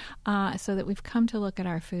process, so that we've come to look at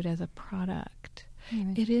our food as a product.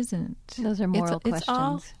 It isn't. Those are moral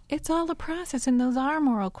questions. It's all a process, and those are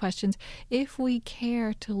moral questions. If we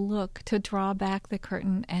care to look, to draw back the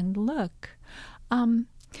curtain and look,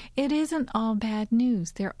 it isn't all bad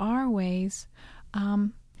news. There are ways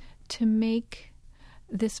to make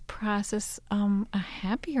this process a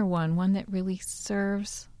happier one that really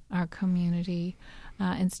serves our community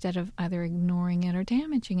instead of either ignoring it or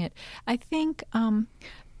damaging it. I think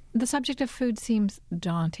the subject of food seems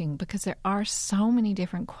daunting because there are so many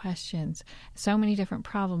different questions, so many different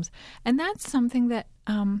problems. And that's something that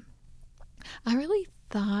I really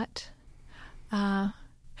thought,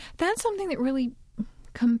 that's something that really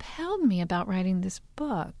compelled me about writing this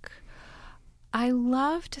book. I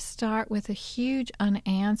love to start with a huge,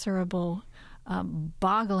 unanswerable,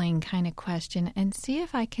 boggling kind of question and see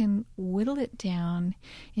if I can whittle it down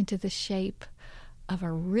into the shape of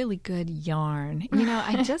a really good yarn. You know,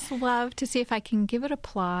 I just love to see if I can give it a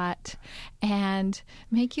plot and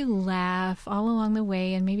make you laugh all along the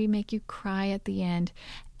way and maybe make you cry at the end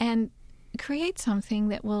and create something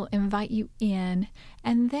that will invite you in.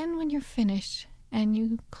 And then when you're finished and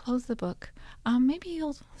you close the book, maybe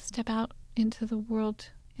you'll step out into the world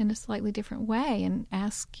in a slightly different way and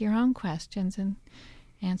ask your own questions and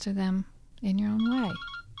answer them in your own way.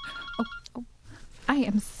 Oh, I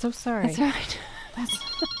am so sorry. That's right.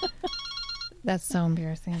 That's so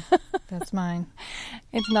embarrassing. That's mine.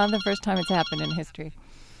 It's not the first time it's happened in history.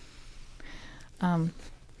 Okay.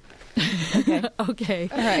 Okay.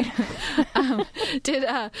 All right. Did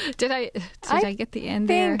I get the end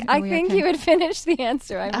there? I think you had finished the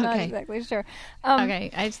answer. I'm not Okay. exactly sure.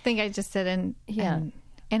 Okay. I just think I just said and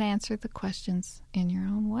answer the questions in your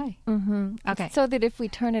own way. Okay. So that if we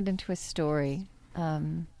turn it into a story,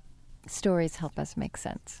 stories help us make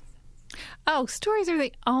sense. Oh, stories are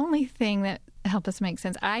the only thing that help us make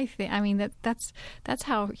sense. I mean, that's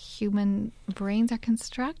how human brains are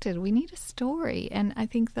constructed. We need a story. And I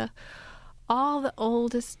think all the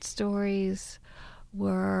oldest stories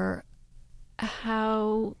were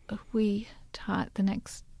how we taught the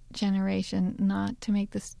next generation not to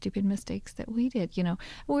make the stupid mistakes that we did. You know,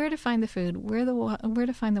 where to find the food, where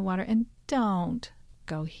to find the water, and don't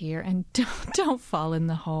go here, and don't fall in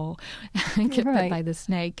the hole and get bit by the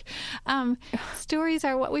snake. Stories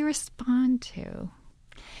are what we respond to.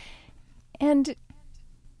 And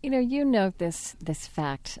you note this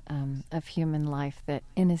fact of human life, that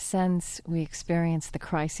in a sense we experience the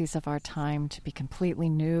crises of our time to be completely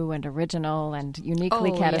new and original and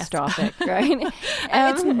uniquely catastrophic, yes. Right?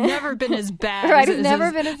 It's never been as bad. Right, it's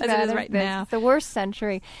never been as bad as it is right now. It's the worst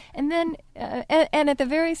century. And then, and at the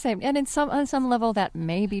very same, and on some level that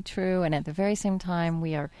may be true, and at the very same time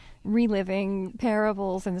we are reliving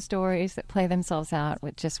parables and stories that play themselves out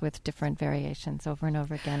with different variations over and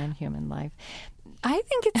over again in human life. I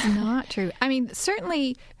think it's not true. I mean,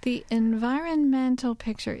 certainly the environmental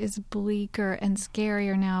picture is bleaker and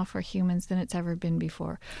scarier now for humans than it's ever been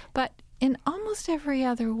before. But in almost every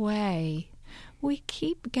other way, we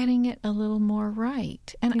keep getting it a little more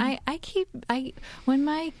right. And when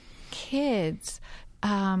my kids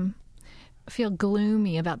feel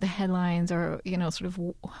gloomy about the headlines, or sort of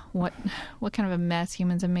what kind of a mess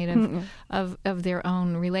humans have made of their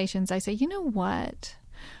own relations, I say, you know what?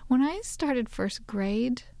 When I started first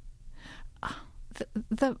grade,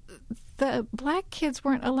 the black kids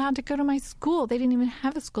weren't allowed to go to my school. They didn't even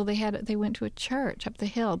have a school. They went to a church up the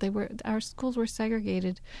hill. Our schools were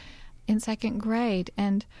segregated in second grade,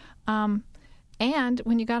 and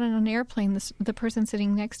when you got on an airplane, the person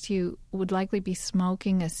sitting next to you would likely be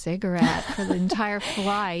smoking a cigarette for the entire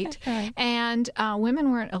flight. Right. And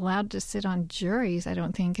women weren't allowed to sit on juries, I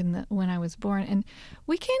don't think, when I was born. And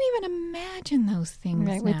we can't even imagine those things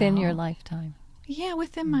now. Within your lifetime. Yeah,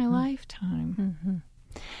 within my lifetime.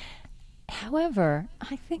 Mm-hmm. However,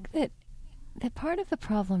 I think that part of the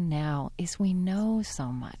problem now is we know so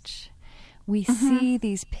much. We see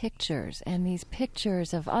these pictures, and these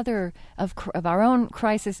pictures of our own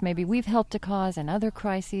crisis maybe we've helped to cause, and other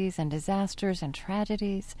crises and disasters and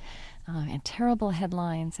tragedies and terrible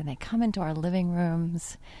headlines, and they come into our living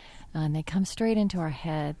rooms and they come straight into our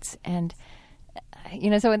heads. And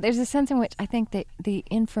so there's a sense in which I think that the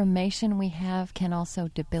information we have can also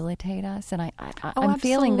debilitate us, and I'm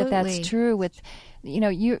feeling that that's true with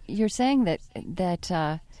you're saying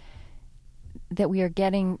that we are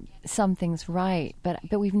getting some things right, but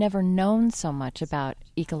we've never known so much about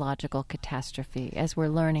ecological catastrophe as we're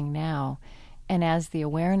learning now. And as the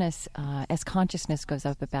awareness, as consciousness goes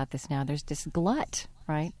up about this now, there's this glut,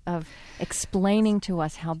 right, of explaining to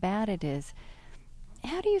us how bad it is.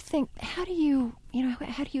 How do you think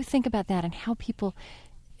about that, and how people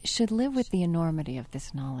should live with the enormity of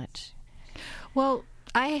this knowledge? Well,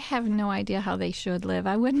 I have no idea how they should live.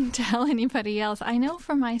 I wouldn't tell anybody else. I know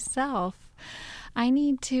for myself, I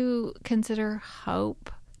need to consider hope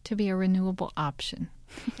to be a renewable option.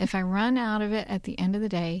 If I run out of it at the end of the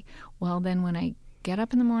day, well, then when I get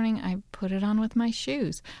up in the morning, I put it on with my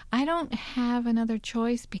shoes. I don't have another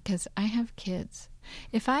choice because I have kids.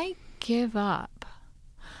 If I give up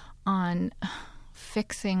on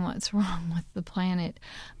fixing what's wrong with the planet,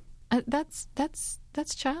 that's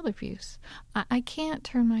child abuse. I can't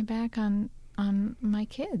turn my back on my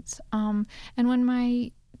kids. And when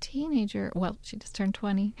my teenager, well, she just turned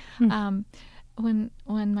 20, when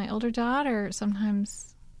my older daughter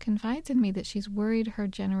sometimes confides in me that she's worried her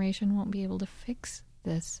generation won't be able to fix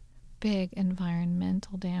this big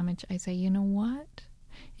environmental damage, I say, you know what?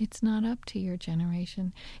 It's not up to your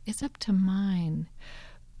generation. It's up to mine.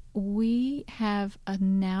 We have a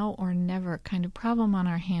now or never kind of problem on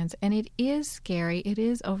our hands, and it is scary. It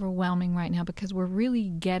is overwhelming right now because we're really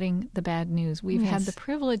getting the bad news. We've had the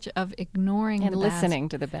privilege of ignoring and listening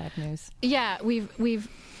to the bad news. Yeah, we've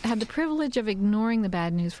had the privilege of ignoring the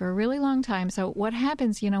bad news for a really long time. So what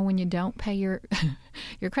happens, when you don't pay your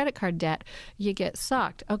credit card debt, you get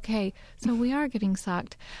socked. Okay, so we are getting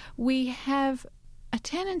socked. We have a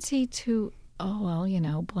tendency to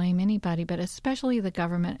blame anybody, but especially the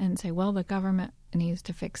government, and say, well, the government needs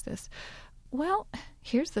to fix this. Well,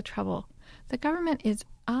 here's the trouble. The government is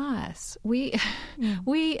us. We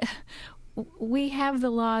have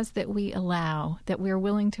the laws that we allow, that we're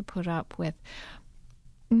willing to put up with.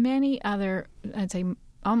 Many other, I'd say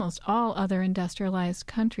almost all other industrialized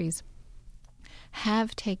countries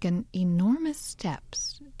have taken enormous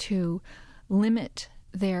steps to limit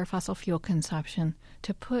their fossil fuel consumption,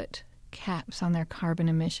 to put caps on their carbon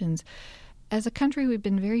emissions. as a country, we've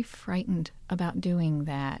been very frightened about doing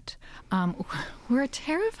that. We're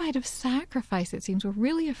terrified of sacrifice, it seems. We're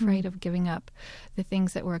really afraid of giving up the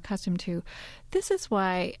things that we're accustomed to. This is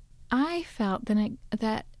why I felt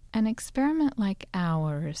that an experiment like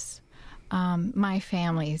ours, my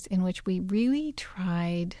family's, in which we really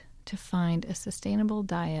tried to find a sustainable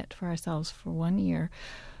diet for ourselves for 1 year,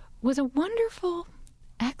 was a wonderful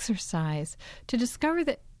exercise to discover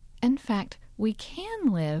that, in fact, we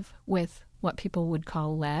can live with what people would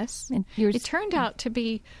call less. And it turned out to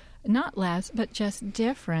be not less, but just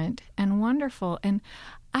different and wonderful. And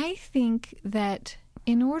I think that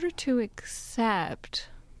in order to accept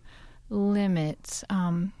limits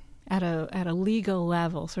at a legal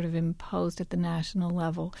level, sort of imposed at the national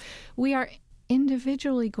level, we are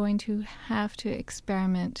individually going to have to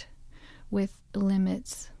experiment with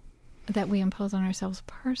limits that we impose on ourselves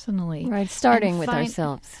personally. Right, starting with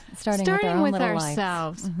ourselves. Starting with our own little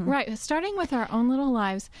lives. Mm-hmm. Right, starting with our own little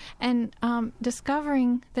lives and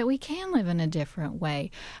discovering that we can live in a different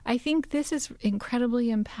way. I think this is incredibly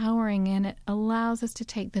empowering, and it allows us to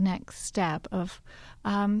take the next step of,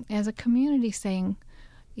 as a community, saying,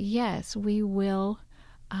 yes, we will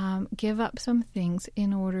give up some things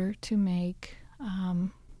in order to make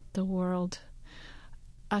the world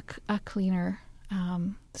a cleaner,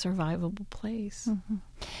 survivable place. Mm-hmm.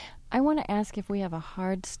 I want to ask if we have a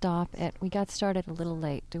hard stop we got started a little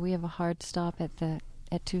late. Do we have a hard stop at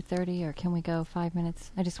 2:30, or can we go 5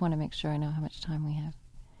 minutes? I just want to make sure I know how much time we have.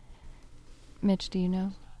 Mitch, do you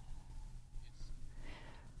know?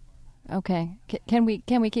 Okay. Can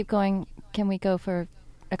we keep going? Can we go for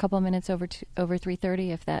a couple of minutes over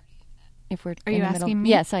 3:30 if we're Are in you the asking middle? me?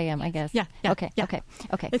 Yes, I am, I guess. Yeah. Okay.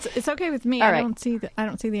 It's okay with me. All I right. don't see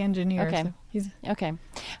the engineer. Okay. So he's Okay.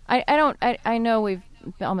 I know we've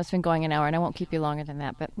almost been going an hour, and I won't keep you longer than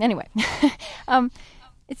that, but anyway. I'm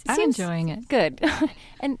seems enjoying it. Good.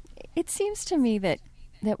 And it seems to me that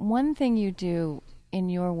one thing you do in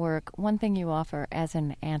your work, one thing you offer as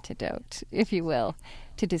an antidote, if you will,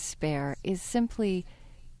 to despair is simply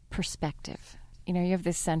perspective. You know, you have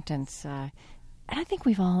this sentence, and I think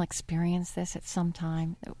we've all experienced this at some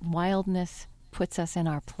time. Wildness puts us in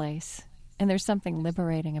our place. And there's something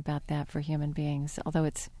liberating about that for human beings, although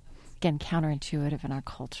it's, again, counterintuitive in our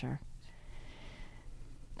culture.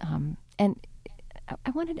 And I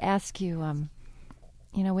wanted to ask you,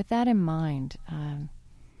 with that in mind,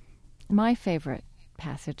 my favorite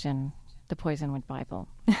passage in the Poisonwood Bible,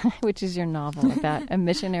 which is your novel about a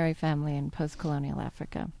missionary family in post-colonial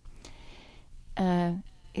Africa,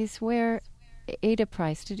 is where Ada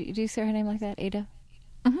Price, do you say her name like that, Ada?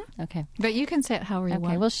 Mm-hmm. Okay. But you can say it however you want.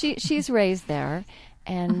 Okay, well, she's raised there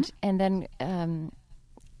and then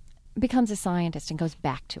becomes a scientist and goes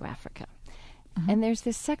back to Africa. Mm-hmm. And there's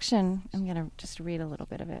this section, I'm going to just read a little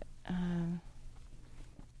bit of it,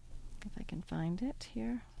 if I can find it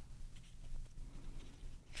here.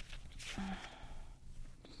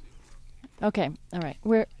 Okay, all right.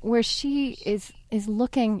 Where she is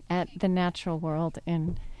looking at the natural world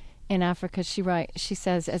in Africa. She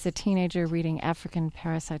says, as a teenager reading African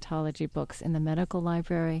parasitology books in the medical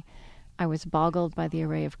library, I was boggled by the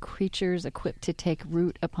array of creatures equipped to take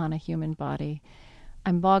root upon a human body.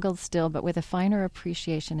 I'm boggled still, but with a finer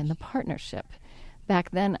appreciation in the partnership.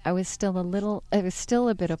 Back then, I was still a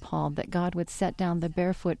bit appalled that God would set down the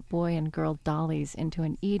barefoot boy and girl dollies into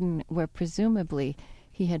an Eden where presumably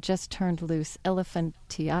he had just turned loose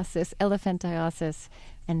elephantiasis,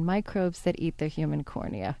 and microbes that eat the human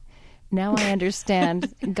cornea. Now I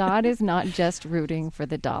understand God is not just rooting for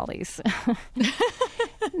the dollies.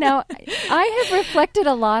 Now, I have reflected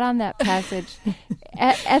a lot on that passage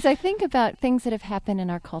as I think about things that have happened in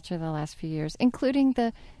our culture the last few years, including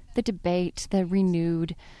the debate, the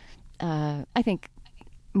renewed, I think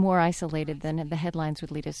more isolated than the headlines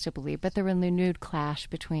would lead us to believe, but the renewed clash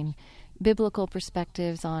between biblical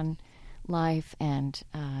perspectives on life and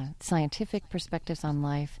scientific perspectives on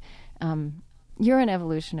life. You're an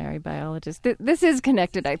evolutionary biologist. This is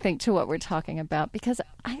connected, I think, to what we're talking about, because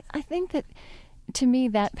I think that, to me,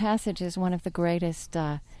 that passage is one of the greatest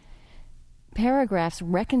paragraphs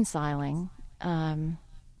reconciling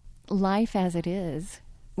life as it is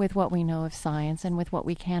with what we know of science and with what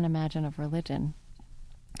we can imagine of religion.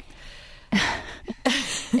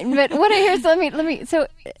 But what I hear, so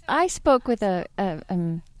I spoke with a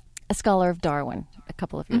scholar of Darwin a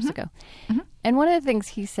couple of years ago. Mm-hmm. And one of the things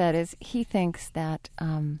he said is he thinks that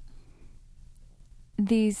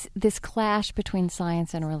this clash between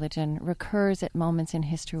science and religion recurs at moments in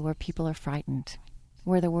history where people are frightened,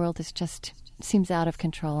 where the world seems out of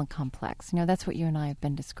control and complex. You know, that's what you and I have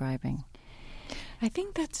been describing. I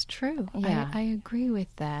think that's true. Yeah. I agree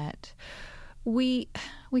with that. we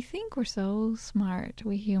think we're so smart,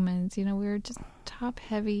 we humans. We're just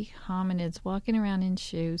top-heavy hominids walking around in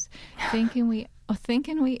shoes, thinking we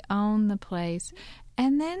own the place.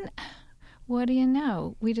 And then, what do you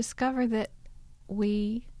know? We discover that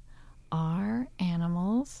we are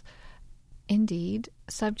animals, indeed,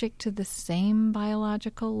 subject to the same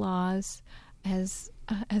biological laws as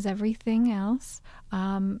everything else,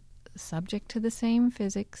 subject to the same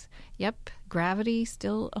physics. Yep, gravity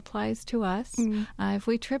still applies to us. If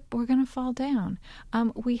we trip, we're going to fall down.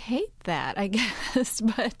 We hate that, I guess,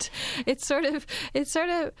 but it sort of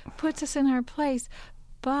puts us in our place.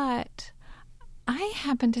 But I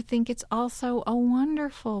happen to think it's also a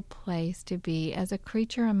wonderful place to be as a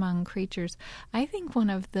creature among creatures. I think one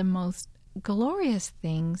of the most glorious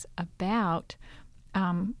things about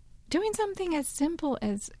doing something as simple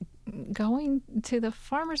as going to the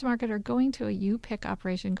farmer's market or going to a U-Pick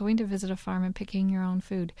operation, going to visit a farm and picking your own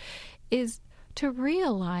food, is to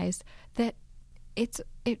realize that it's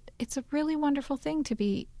a really wonderful thing to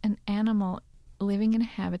be an animal living in a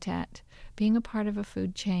habitat, being a part of a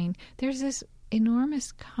food chain. There's this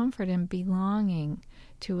enormous comfort in belonging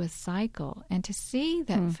to a cycle, and to see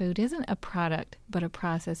that food isn't a product but a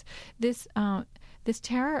process. This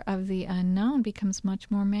terror of the unknown becomes much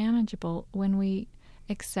more manageable when we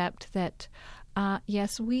accept that,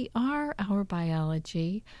 yes, we are our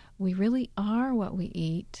biology. We really are what we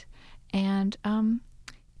eat, and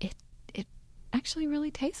it actually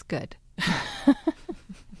really tastes good.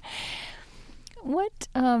 What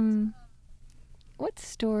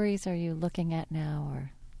stories are you looking at now,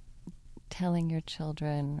 or telling your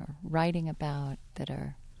children, or writing about, that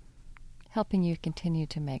are helping you continue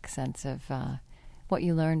to make sense of what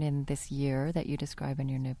you learned in this year that you describe in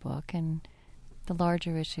your new book, and the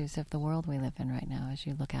larger issues of the world we live in right now as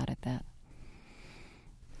you look out at that?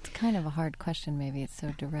 It's kind of a hard question, maybe. It's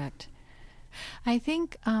so direct. I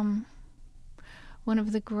think one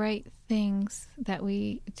of the great things that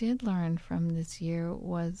we did learn from this year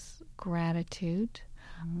was gratitude.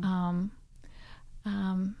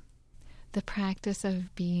 The practice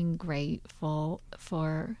of being grateful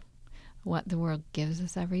for what the world gives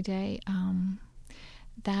us every day.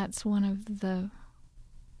 That's one of the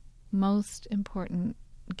most important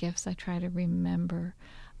gifts I try to remember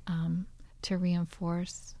to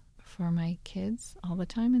reinforce for my kids all the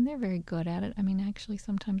time, and they're very good at it. I mean, actually,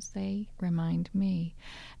 sometimes they remind me.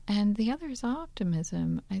 And the other is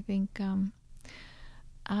optimism. I think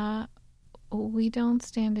we don't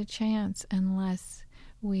stand a chance unless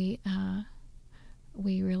we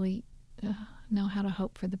really know how to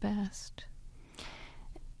hope for the best.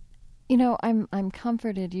 I'm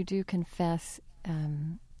comforted. You do confess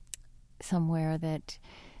somewhere that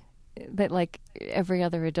like every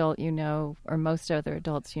other adult or most other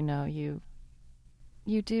adults you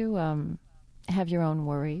do have your own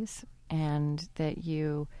worries, and that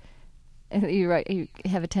you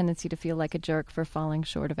have a tendency to feel like a jerk for falling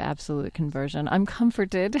short of absolute conversion. I'm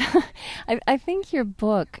comforted. I think your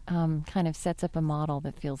book kind of sets up a model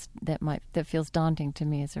that feels daunting to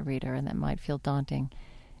me as a reader, and that might feel daunting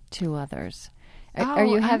to others. Are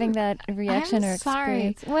you having that reaction or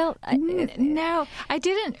experience? Sorry. Well, no, I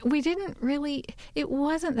didn't. We didn't really. It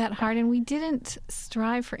wasn't that hard, and we didn't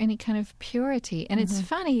strive for any kind of purity. And it's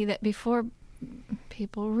funny that before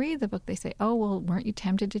people read the book, they say, "Oh, well, weren't you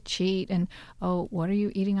tempted to cheat?" And "Oh, what are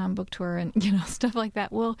you eating on book tour?" And stuff like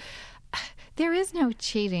that. Well, there is no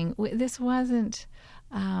cheating. This wasn't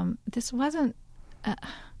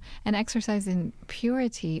an exercise in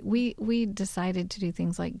purity. We decided to do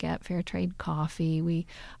things like get fair trade coffee. We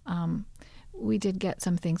did get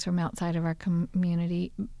some things from outside of our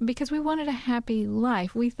community because we wanted a happy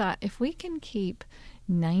life. We thought if we can keep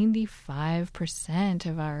 95%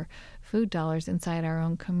 of our food dollars inside our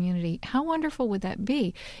own community, how wonderful would that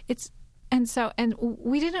be? And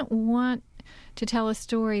we didn't want to tell a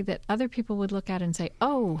story that other people would look at and say,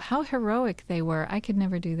 "Oh, how heroic they were. I could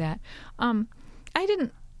never do that." I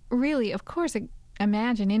didn't really, of course,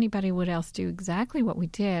 imagine anybody would else do exactly what we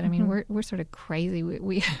did. I mean, we're sort of crazy.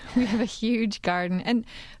 We have a huge garden, and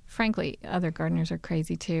frankly, other gardeners are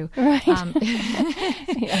crazy too. Right. I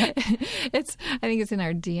think it's in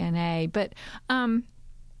our DNA. But on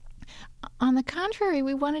the contrary,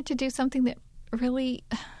 we wanted to do something that really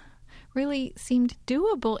seemed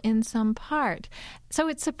doable in some part. So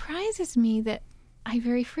it surprises me that I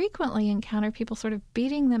very frequently encounter people sort of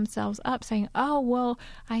beating themselves up, saying, "Oh, well,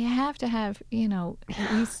 I have to have,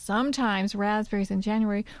 at least sometimes raspberries in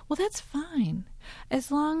January." Well, that's fine,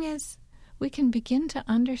 as long as we can begin to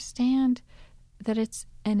understand that it's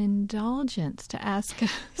an indulgence to ask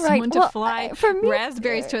someone to fly for me,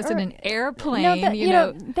 raspberries to us in an airplane.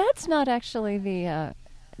 No, that's not actually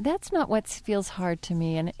that's not what feels hard to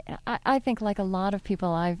me. And I think, like a lot of people,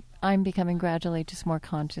 I'm becoming gradually just more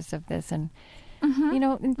conscious of this. And,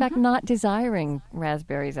 in fact, not desiring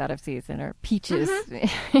raspberries out of season or peaches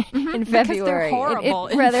in February. Because they're horrible.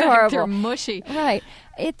 Rather horrible. They're mushy. Right.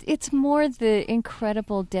 It's more the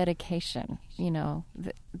incredible dedication,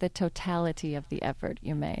 the totality of the effort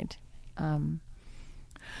you made.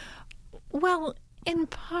 Well, in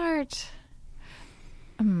part...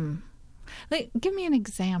 give me an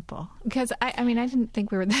example, because I didn't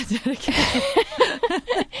think we were that dedicated.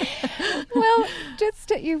 Well, just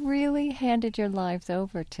that you really handed your lives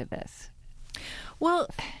over to this. Well,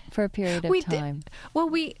 for a period of time.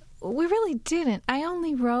 We really didn't. I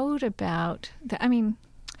only wrote about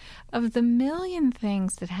of the million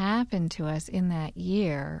things that happened to us in that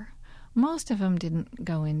year, most of them didn't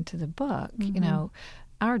go into the book.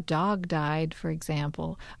 Our dog died, for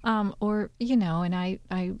example, and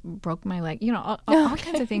I broke my leg. All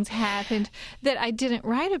kinds of things happened that I didn't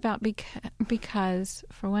write about because,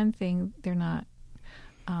 for one thing, they're not.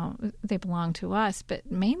 They belong to us, but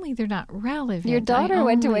mainly they're not relevant. Your daughter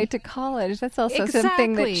went away to college. That's also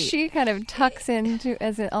something that she kind of tucks into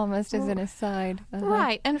almost as an aside.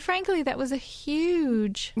 Right. And frankly, that was a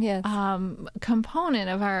huge component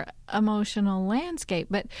of our emotional landscape.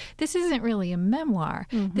 But this isn't really a memoir.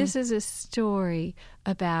 Mm-hmm. This is a story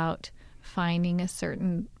about finding a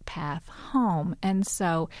certain path home. And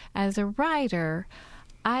so as a writer,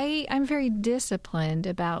 I'm very disciplined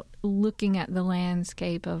about looking at the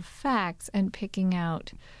landscape of facts and picking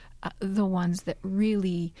out the ones that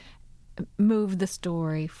really move the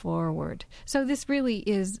story forward. So this really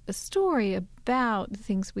is a story about the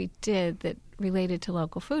things we did that related to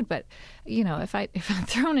local food. But if I'd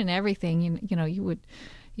thrown in everything,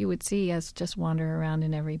 you would see us just wander around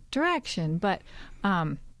in every direction. But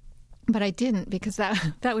I didn't, because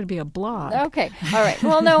that would be a blog. Okay. All right.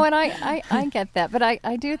 Well, no, and I get that. But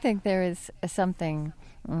I do think there is something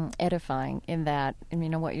edifying in that.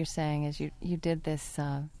 What you're saying is you did this.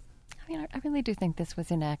 I really do think this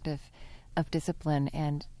was an act of discipline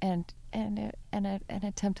and an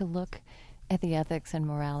attempt to look at the ethics and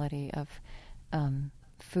morality of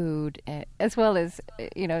food, as well as,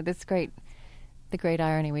 the great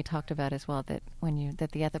irony we talked about as well, that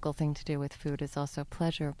that the ethical thing to do with food is also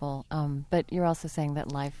pleasurable. But you're also saying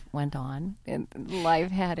that life went on, and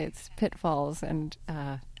life had its pitfalls and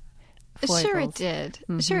foibles. Sure it did.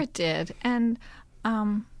 Mm-hmm. Sure it did. And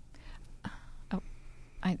I'm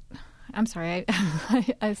sorry,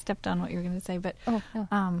 I stepped on what you were going to say, but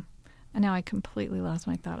now I completely lost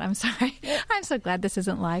my thought. I'm sorry. I'm so glad this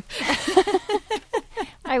isn't live.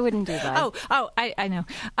 I wouldn't do that. I know.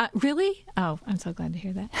 Really? Oh, I'm so glad to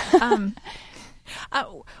hear that.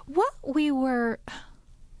 What we were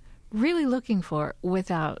really looking for,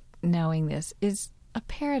 without knowing this, is a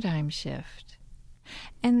paradigm shift.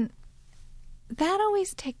 And that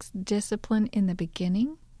always takes discipline in the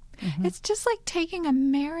beginning. Mm-hmm. It's just like taking a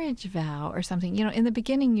marriage vow or something. In the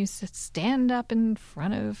beginning, you stand up in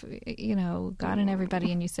front of, God and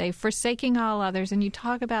everybody, and you say, forsaking all others, and you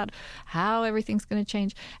talk about how everything's going to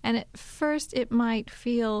change. And at first, it might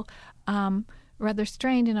feel rather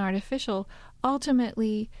strained and artificial.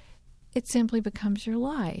 Ultimately, it simply becomes your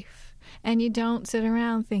life. And you don't sit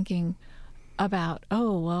around thinking about,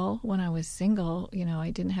 when I was single,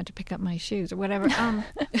 I didn't have to pick up my shoes or whatever.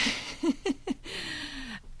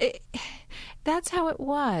 That's how it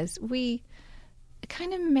was. We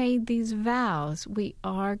kind of made these vows. We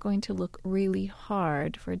are going to look really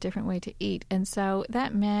hard for a different way to eat. And so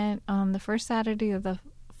that meant on the first Saturday of the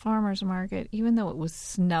farmer's market, even though it was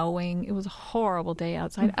snowing, it was a horrible day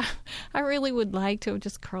outside, I really would like to have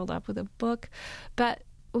just curled up with a book. But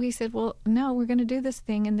we said, well, no, we're going to do this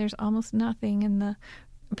thing, and there's almost nothing in the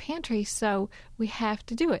pantry, so we have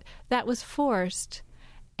to do it. That was forced.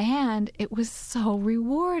 And it was so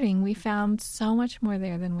rewarding. We found so much more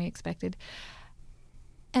there than we expected.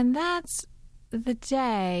 And that's the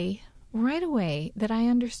day, right away, that I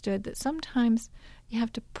understood that sometimes you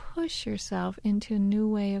have to push yourself into a new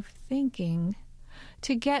way of thinking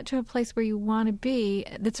to get to a place where you want to be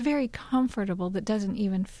that's very comfortable, that doesn't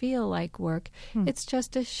even feel like work. It's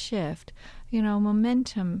just a shift.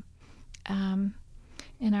 Momentum in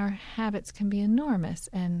our habits can be enormous,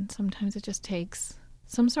 and sometimes it just takes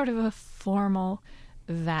some sort of a formal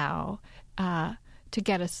vow to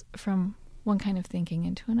get us from one kind of thinking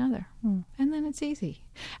into another. And then it's easy.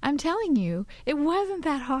 I'm telling you, it wasn't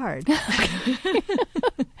that hard.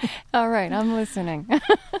 All right, I'm listening.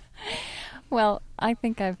 Well, I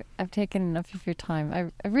think I've taken enough of your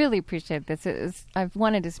time. I really appreciate this. I've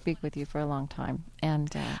wanted to speak with you for a long time,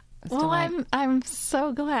 and well, I'm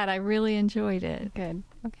so glad. I really enjoyed it. Good.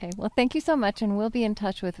 Okay. Well, thank you so much, and we'll be in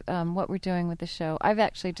touch with what we're doing with the show. I've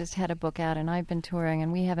actually just had a book out, and I've been touring,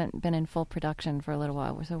 and we haven't been in full production for a little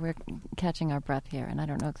while, so we're catching our breath here, and I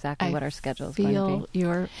don't know exactly what our schedule is going to be. Feel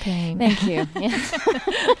your pain. Thank you. Yes.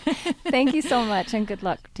 Thank you so much, and good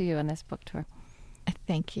luck to you on this book tour.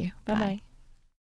 Thank you. Bye-bye.